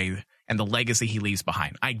through Rey and the legacy he leaves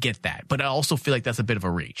behind. I get that. But I also feel like that's a bit of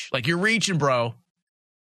a reach. Like, you're reaching, bro.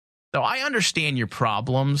 So I understand your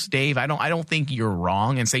problems, Dave. I don't think you're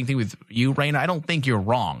wrong. And same thing with you, Raina. I don't think you're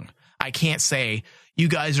wrong. I can't say you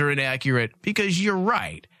guys are inaccurate because you're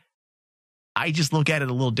right. I just look at it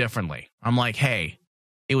a little differently. I'm like, hey,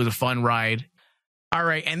 it was a fun ride. All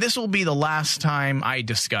right, and this will be the last time I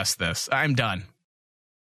discuss this. I'm done.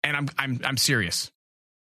 And I'm serious.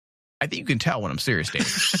 I think you can tell when I'm serious, Dave.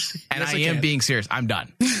 And yes, I am being serious. I'm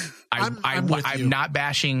done. I'm not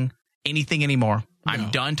bashing anything anymore. No. I'm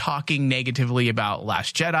done talking negatively about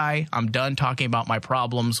Last Jedi. I'm done talking about my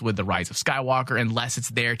problems with The Rise of Skywalker unless it's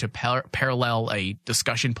there to parallel a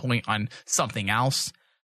discussion point on something else.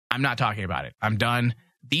 I'm not talking about it. I'm done.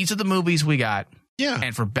 These are the movies we got. Yeah.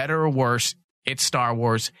 And for better or worse, it's Star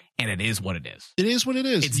Wars, and it is what it is. It is what it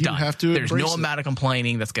is. It's done. Have to There's no amount of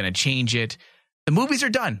complaining that's going to change it. The movies are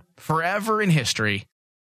done forever in history,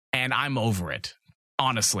 and I'm over it.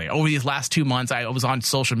 Honestly, over these last 2 months, I was on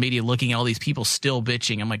social media looking at all these people still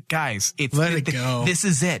bitching. I'm like, guys, let it go. This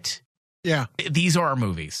is it. Yeah. These are our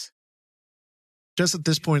movies. Just at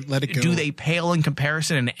this point, let it go. Do they pale in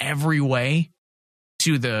comparison in every way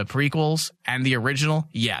to the prequels and the original?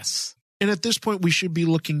 Yes. And at this point, we should be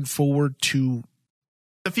looking forward to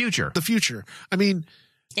the future. The future. I mean,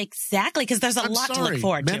 exactly, because there's a lot to look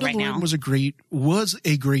forward to right now. Was a good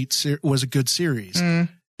series.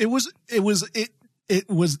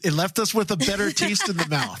 It left us with a better taste in the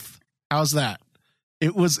mouth. How's that?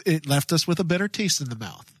 It left us with a better taste in the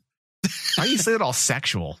mouth. Why do you say it all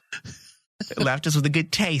sexual? It left us with a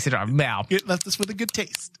good taste in our mouth. It left us with a good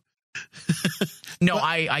taste. No,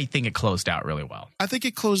 I think it closed out really well. I think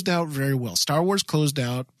it closed out very well. Star Wars closed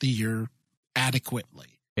out the year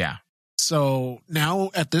adequately. Yeah. So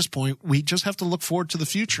now at this point, we just have to look forward to the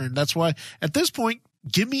future. And that's why at this point,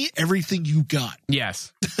 give me everything you got.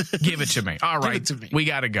 Yes. Give it to me. All right. Give it to me. We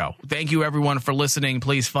got to go. Thank you, everyone, for listening.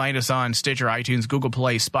 Please find us on Stitcher, iTunes, Google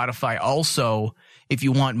Play, Spotify. Also, if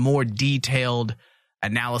you want more detailed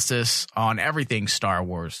analysis on everything Star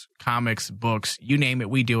Wars, comics, books, you name it,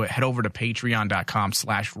 we do it. Head over to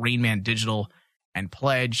patreon.com/RainmanDigital and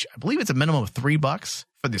pledge. I believe it's a minimum of $3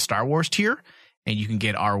 for the Star Wars tier, and you can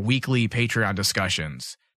get our weekly Patreon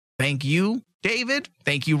discussions. Thank you, David.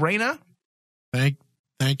 Thank you, Raina. Thank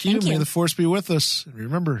you. May the Force be with us.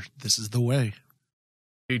 Remember, this is the way.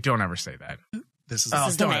 Dude, don't ever say that. This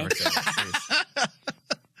is the way. Ever say that,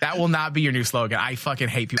 that will not be your new slogan. I fucking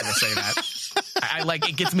hate people that say that. I like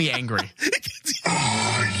it. Gets me angry.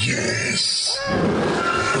 Ah, yes.